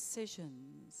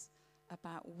decisions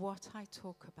about what I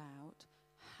talk about,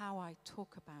 how I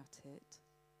talk about it,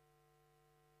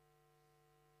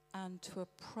 and to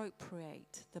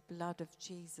appropriate the blood of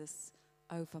Jesus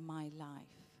over my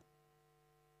life.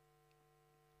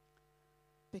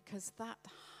 Because that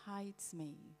hides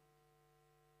me.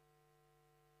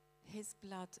 His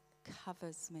blood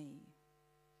covers me.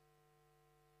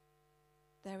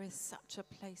 There is such a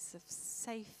place of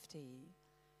safety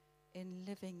in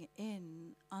living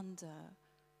in, under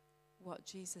what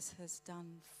Jesus has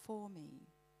done for me.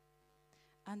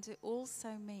 And it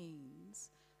also means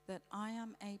that I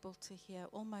am able to hear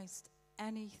almost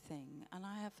anything, and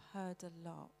I have heard a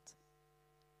lot.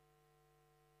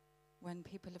 When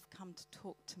people have come to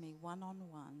talk to me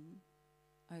one-on-one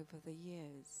over the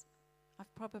years,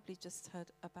 I've probably just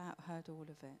heard all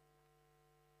of it.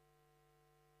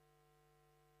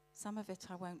 Some of it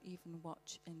I won't even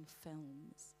watch in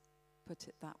films, put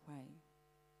it that way.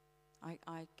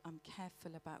 I'm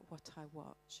careful about what I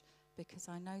watch because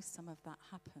I know some of that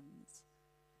happens.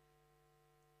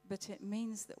 But it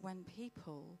means that when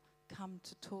people come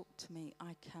to talk to me,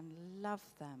 I can love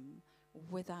them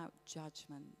without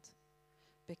judgment,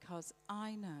 because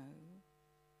I know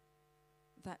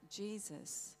that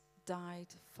Jesus died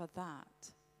for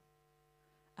that.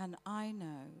 And I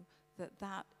know that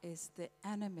that is the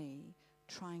enemy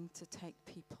trying to take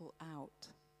people out.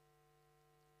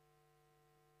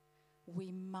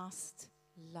 We must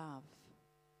love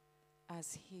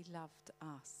as he loved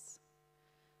us.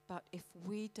 But if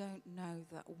we don't know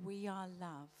that we are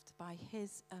loved by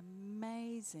his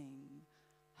amazing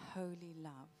holy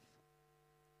love,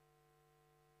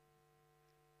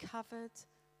 covered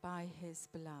by his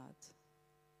blood,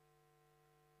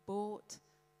 bought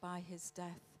by his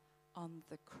death on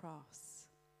the cross,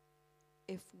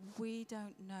 if we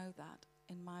don't know that,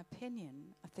 in my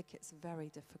opinion, I think it's very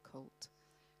difficult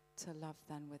to love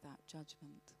then without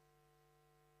judgment.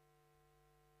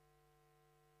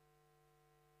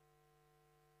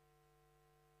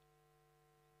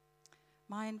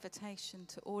 My invitation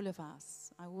to all of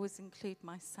us, I always include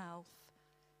myself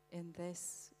in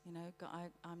this,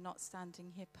 I'm not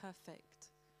standing here perfect,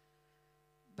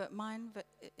 but my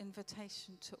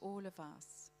invitation to all of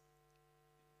us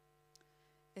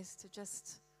is to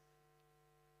just,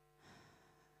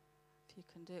 if you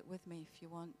can do it with me, if you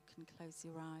want, you can close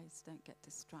your eyes, don't get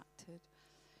distracted,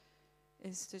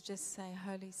 is to just say,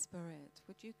 Holy Spirit,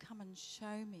 would you come and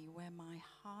show me where my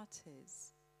heart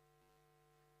is?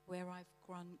 Where I've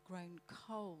grown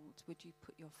cold, would you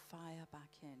put your fire back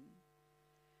in?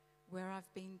 Where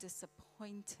I've been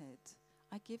disappointed,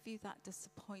 I give you that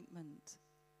disappointment.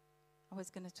 I was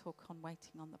going to talk on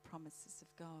waiting on the promises of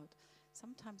God.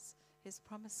 Sometimes his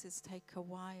promises take a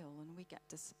while and we get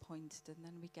disappointed and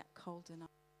then we get cold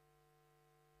enough.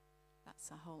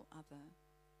 That's a whole other.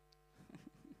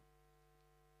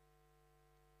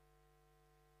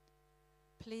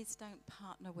 Please don't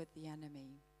partner with the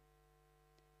enemy.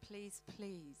 Please,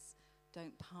 please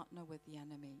don't partner with the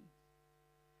enemy.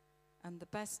 And the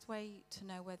best way to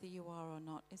know whether you are or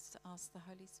not is to ask the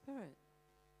Holy Spirit.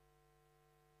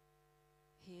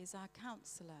 He is our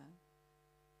counselor.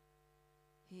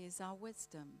 He is our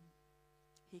wisdom.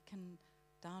 He can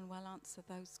darn well answer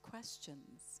those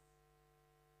questions.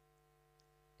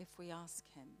 if we ask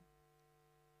him.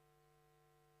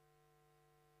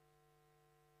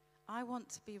 I want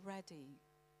to be ready.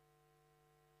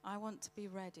 I want to be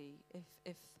ready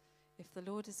if the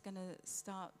Lord is going to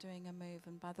start doing a move.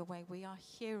 And by the way, we are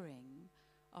hearing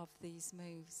of these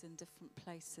moves in different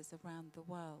places around the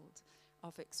world,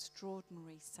 of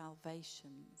extraordinary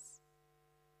salvations.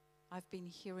 I've been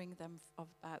hearing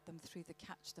about them through the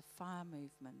Catch the Fire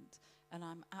movement, and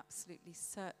I'm absolutely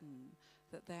certain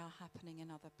that they are happening in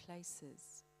other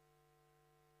places.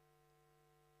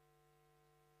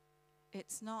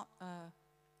 It's not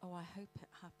oh, I hope it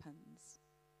happens.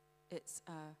 It's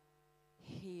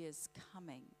he is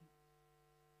coming.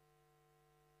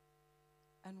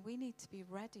 And we need to be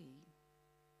ready.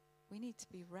 We need to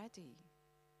be ready.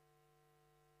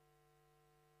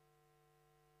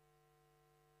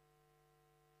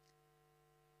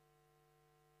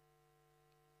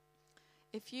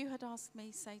 If you had asked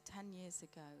me, say, 10 years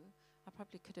ago, I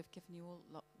probably could have given you all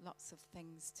lots of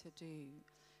things to do.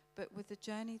 But with the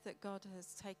journey that God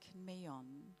has taken me on,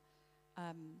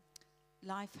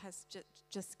 life has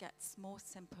just gets more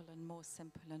simple and more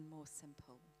simple and more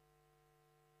simple.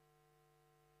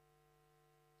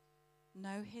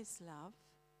 Know his love.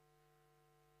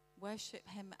 Worship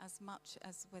him as much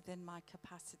as within my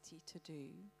capacity to do.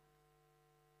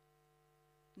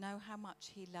 Know how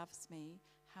much he loves me,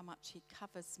 how much he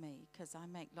covers me, because I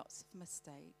make lots of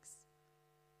mistakes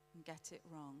and get it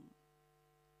wrong.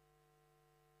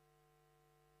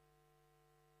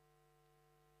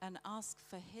 And ask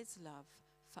for his love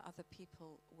for other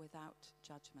people without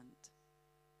judgment.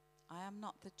 I am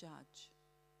not the judge.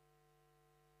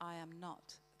 I am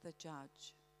not the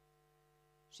judge.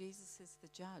 Jesus is the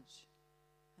judge,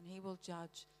 and he will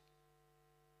judge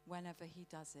whenever he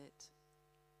does it.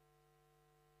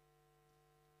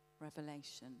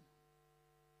 Revelation.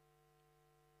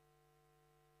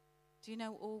 Do you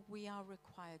know all we are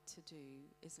required to do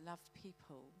is love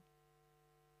people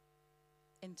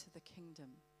into the kingdom?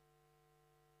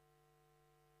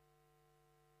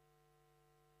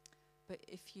 But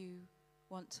if you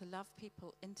want to love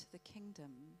people into the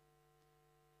kingdom,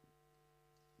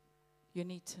 you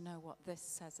need to know what this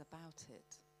says about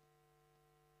it.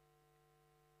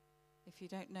 If you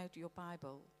don't know your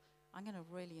Bible, I'm going to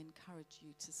really encourage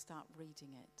you to start reading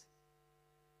it.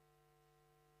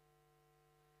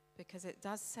 Because it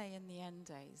does say in the end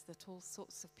days that all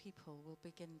sorts of people will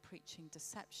begin preaching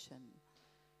deception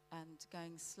and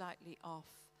going slightly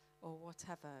off or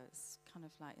whatever. It's kind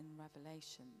of like in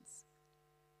Revelations.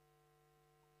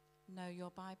 Know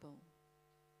your Bible.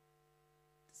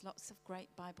 There's lots of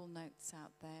great Bible notes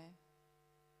out there.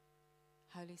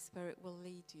 Holy Spirit will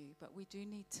lead you, but we do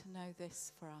need to know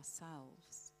this for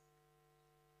ourselves.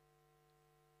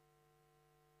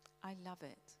 I love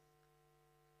it.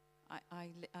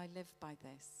 I live by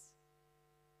this.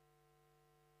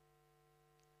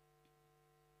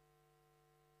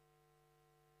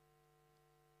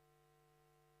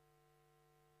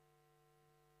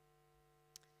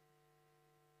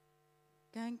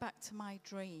 Going back to my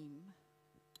dream,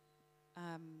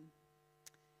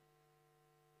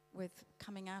 with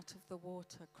coming out of the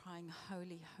water, crying,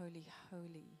 "Holy, holy,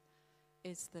 holy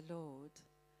is the Lord."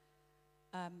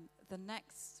 The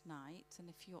next night, and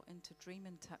if you're into dream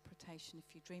interpretation,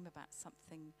 if you dream about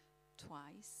something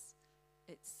twice,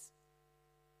 it's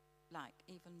like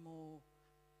even more,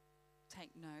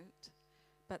 take note.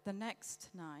 But the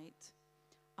next night,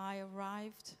 I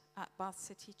arrived at Bath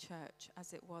City Church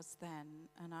as it was then,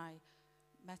 and I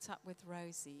met up with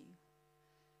Rosie,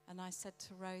 and I said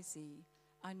to Rosie,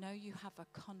 I know you have a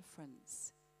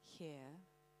conference here,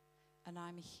 and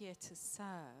I'm here to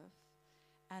serve,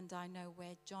 and I know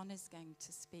where John is going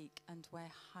to speak and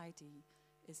where Heidi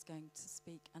is going to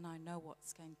speak, and I know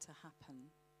what's going to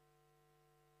happen.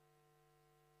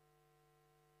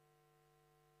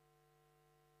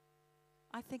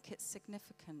 I think it's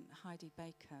significant Heidi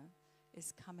Baker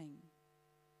is coming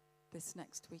this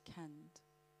next weekend.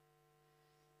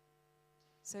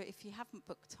 So if you haven't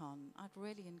booked on, I'd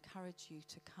really encourage you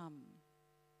to come.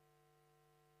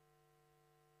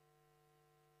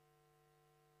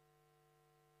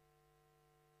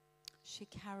 She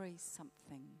carries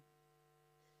something.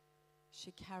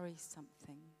 She carries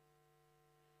something.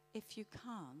 If you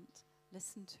can't,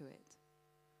 listen to it,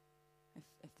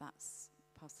 if that's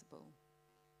possible.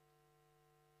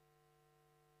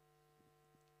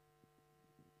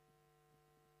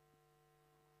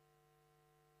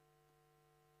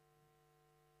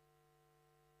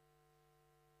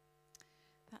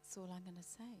 That's all I'm going to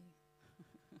say.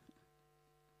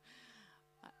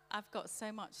 I've got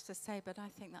so much to say, but I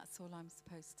think that's all I'm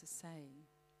supposed to say.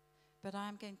 But I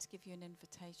am going to give you an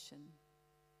invitation.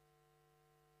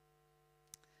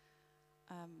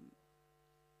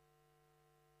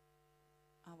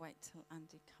 I'll wait till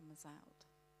Andy comes out.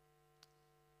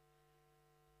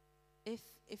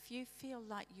 If you feel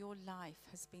like your life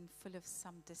has been full of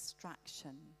some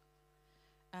distraction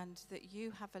and that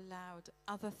you have allowed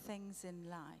other things in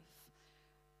life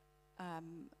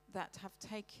that have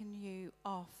taken you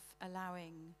off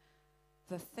allowing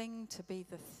the thing to be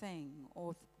the thing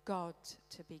or God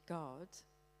to be God,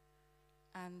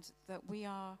 and that we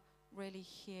are really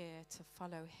here to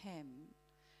follow him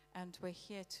and we're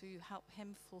here to help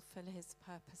him fulfill his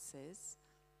purposes.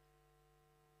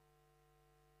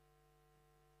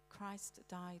 Christ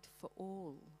died for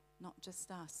all, not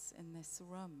just us in this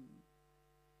room.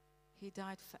 He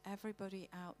died for everybody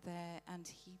out there, and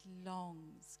he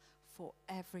longs for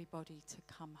everybody to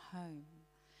come home.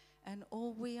 And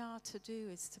all we are to do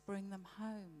is to bring them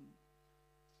home.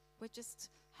 We're just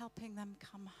helping them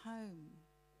come home.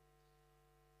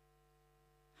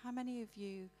 How many of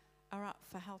you are up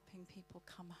for helping people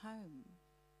come home?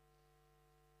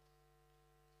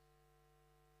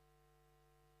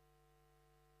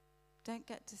 Don't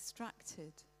get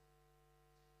distracted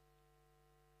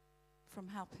from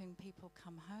helping people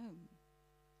come home.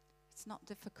 It's not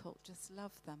difficult, just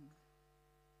love them.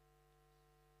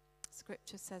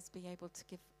 Scripture says be able to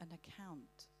give an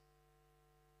account.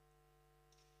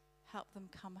 Help them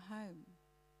come home.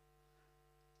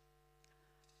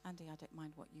 Andy, I don't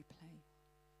mind what you play.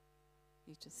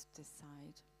 You just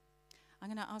decide. I'm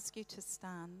going to ask you to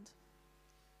stand.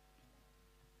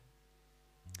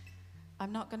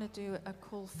 I'm not going to do a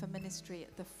call for ministry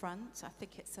at the front. I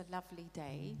think it's a lovely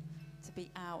day to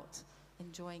be out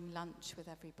enjoying lunch with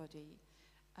everybody.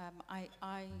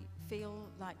 I feel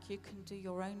like you can do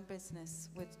your own business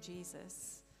with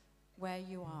Jesus where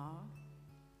you are.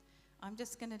 I'm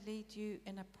just going to lead you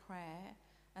in a prayer,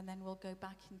 and then we'll go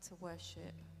back into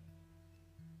worship.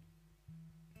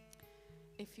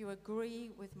 If you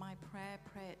agree with my prayer,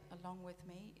 pray it along with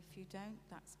me. If you don't,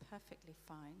 that's perfectly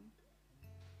fine.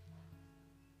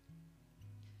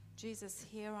 Jesus,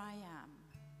 here I am.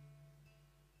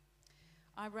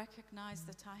 I recognize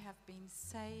that I have been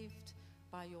saved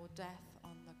by your death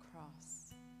on the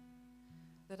cross,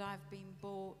 that I've been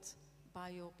bought by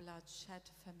your blood shed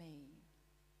for me.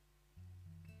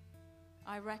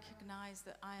 I recognize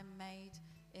that I am made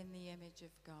in the image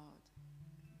of God,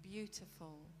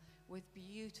 beautiful, with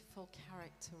beautiful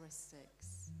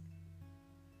characteristics,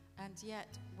 and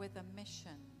yet with a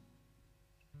mission.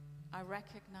 I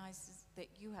recognize that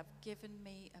you have given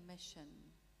me a mission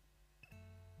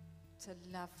to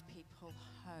love people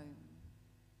home.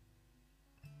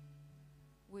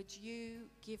 Would you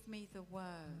give me the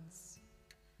words?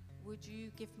 Would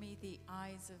you give me the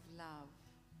eyes of love?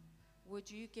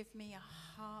 Would you give me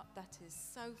a heart that is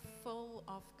so full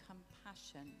of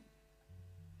compassion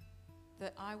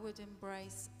that I would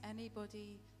embrace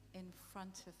anybody in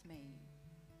front of me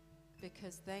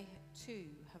because they too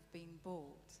have been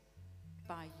bought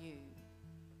by you.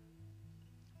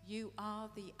 You are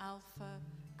the Alpha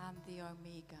and the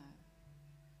Omega.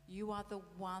 You are the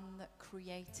one that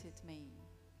created me.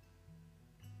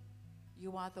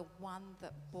 You are the one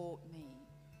that bought me.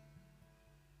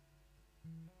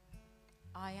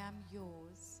 I am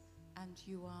yours and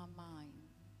you are mine.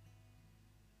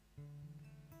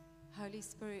 Holy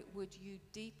Spirit, would you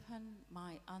deepen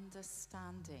my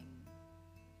understanding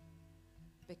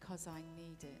because I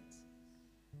need it?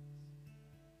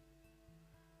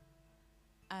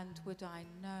 And would I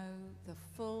know the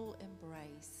full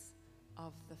embrace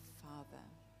of the Father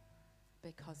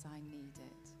because I need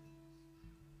it?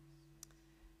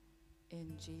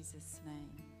 In Jesus'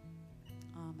 name,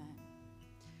 amen.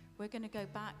 We're going to go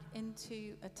back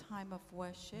into a time of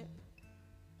worship,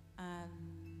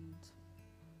 and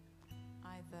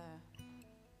either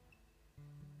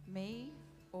me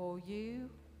or you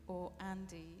or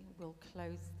Andy will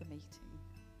close the meeting.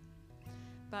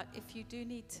 But if you do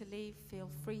need to leave, feel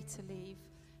free to leave.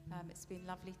 It's been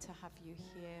lovely to have you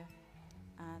here,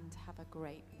 and have a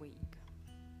great week.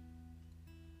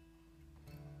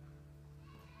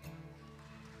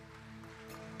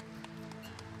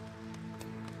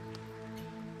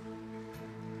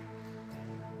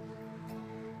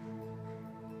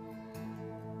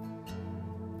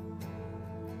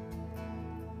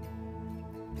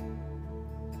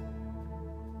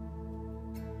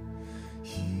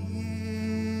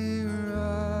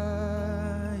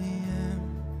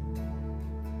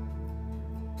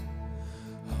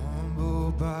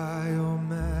 By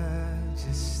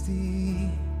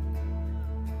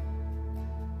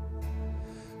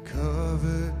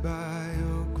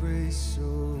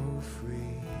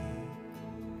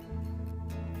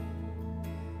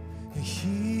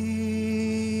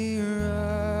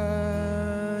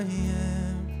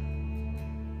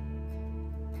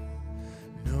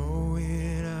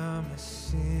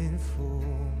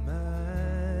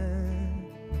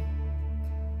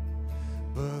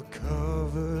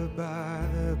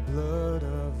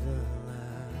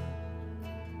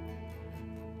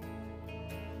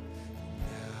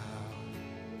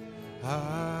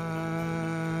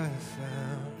I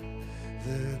found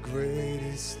the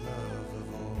greatest love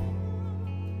of all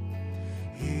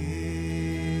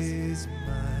is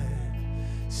mine.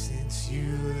 Since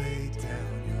you laid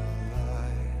down your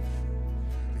life,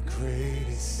 the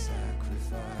greatest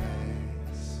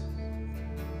sacrifice.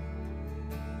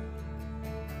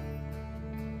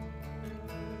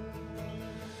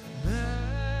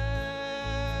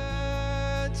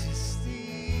 Majesty,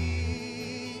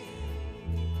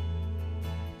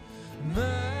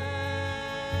 Majesty,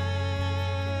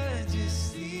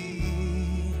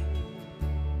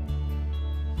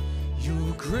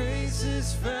 your grace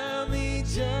has found me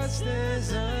just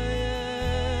as I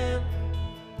am,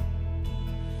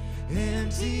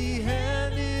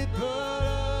 empty-handed but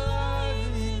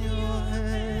alive in your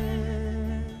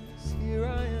hands. Here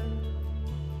I am,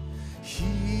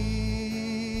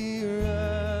 here I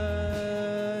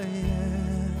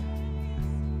am,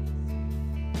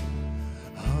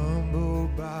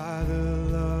 humbled by the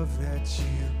love that you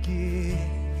give,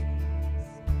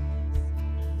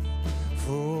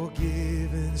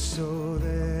 forgiven so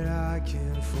that I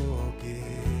can forgive.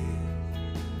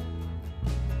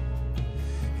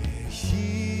 And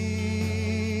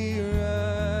here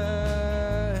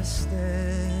I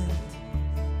stand,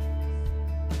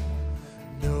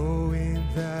 knowing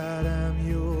that I'm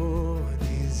your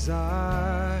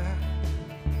desire,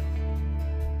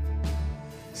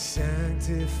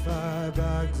 sanctified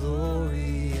by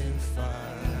glory and fire.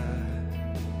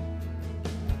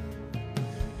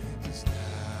 'Cause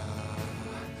now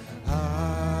I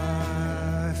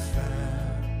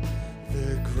found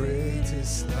the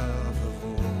greatest love of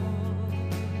all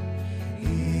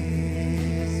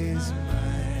is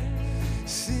mine.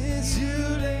 Since you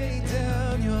laid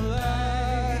down your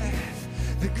life,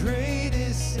 the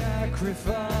greatest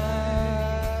sacrifice.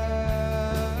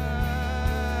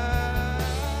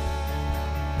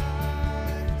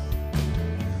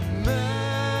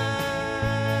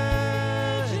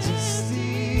 Majesty,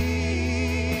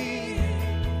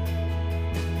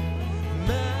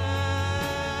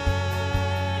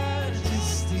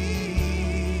 Majesty,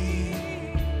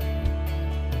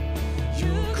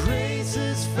 your grace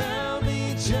has found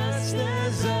me just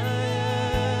as I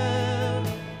am,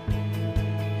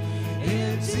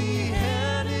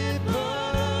 empty-handed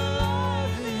but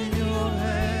alive in your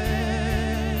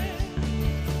hands.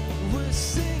 We're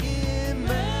singing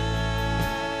Majesty,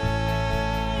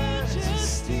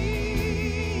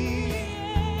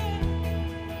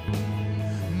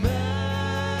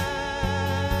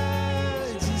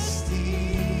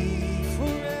 Majesty,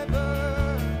 forever,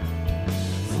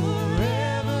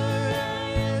 forever I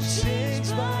am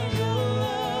changed by your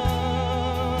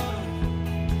love.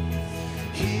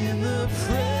 In the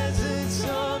presence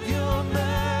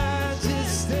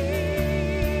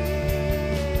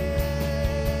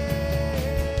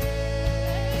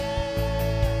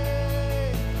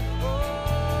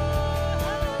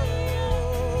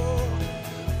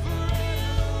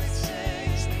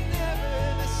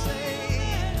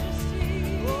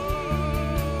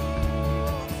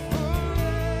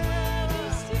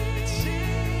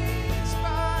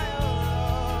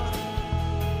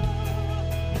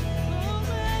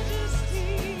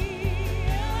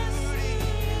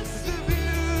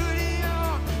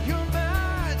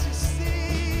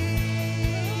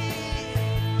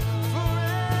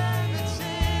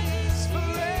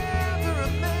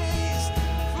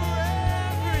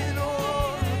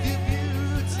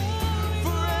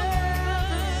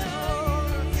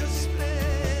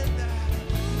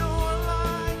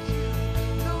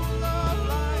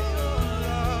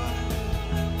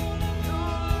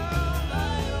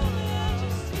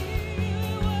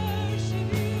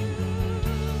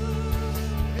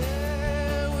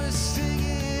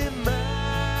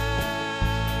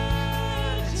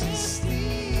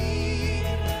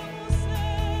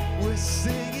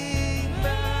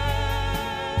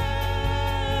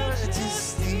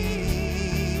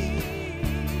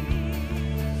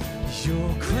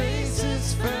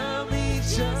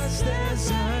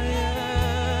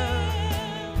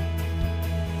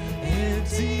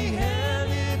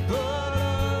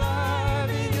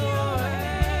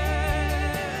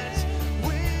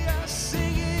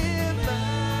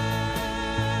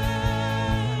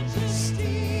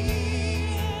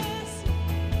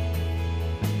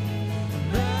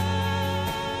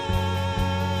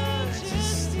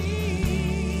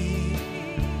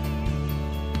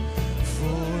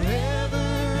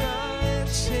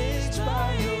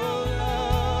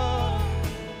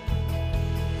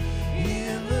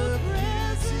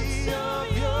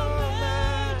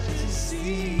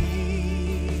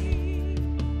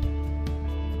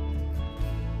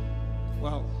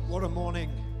What a morning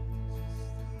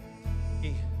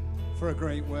for a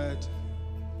great word.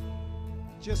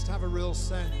 Just have a real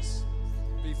sense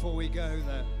before we go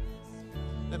that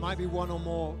there might be one or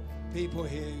more people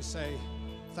here who say,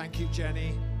 thank you,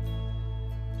 Jenny.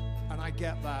 And I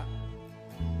get that.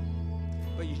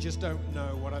 But you just don't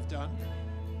know what I've done.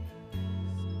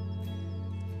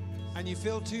 And you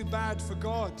feel too bad for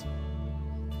God.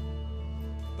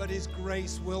 But His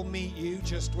grace will meet you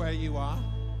just where you are.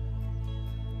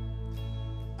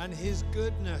 And His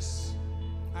goodness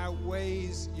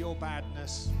outweighs your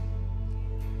badness.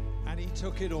 And He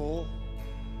took it all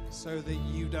so that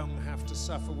you don't have to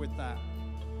suffer with that.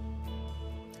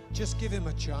 Just give Him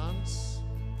a chance.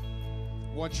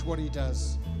 Watch what He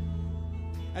does.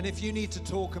 And if you need to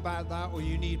talk about that or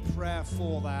you need prayer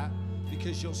for that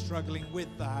because you're struggling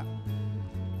with that,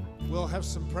 we'll have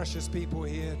some precious people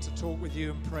here to talk with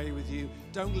you and pray with you.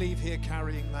 Don't leave here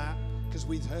carrying that, because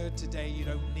we've heard today you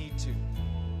don't need to.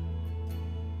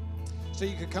 So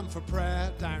you could come for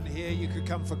prayer down here, you could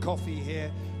come for coffee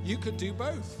here, you could do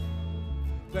both.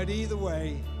 But either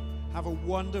way, have a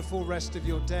wonderful rest of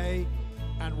your day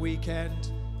and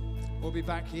weekend. We'll be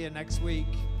back here next week,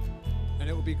 and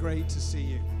it will be great to see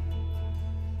you.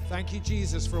 Thank you,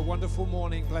 Jesus, for a wonderful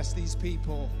morning. Bless these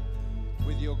people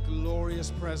with your glorious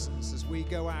presence as we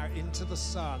go out into the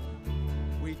sun.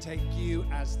 We take you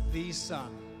as the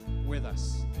sun with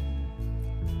us.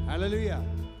 Hallelujah.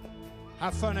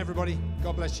 Have fun, everybody.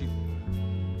 God bless you.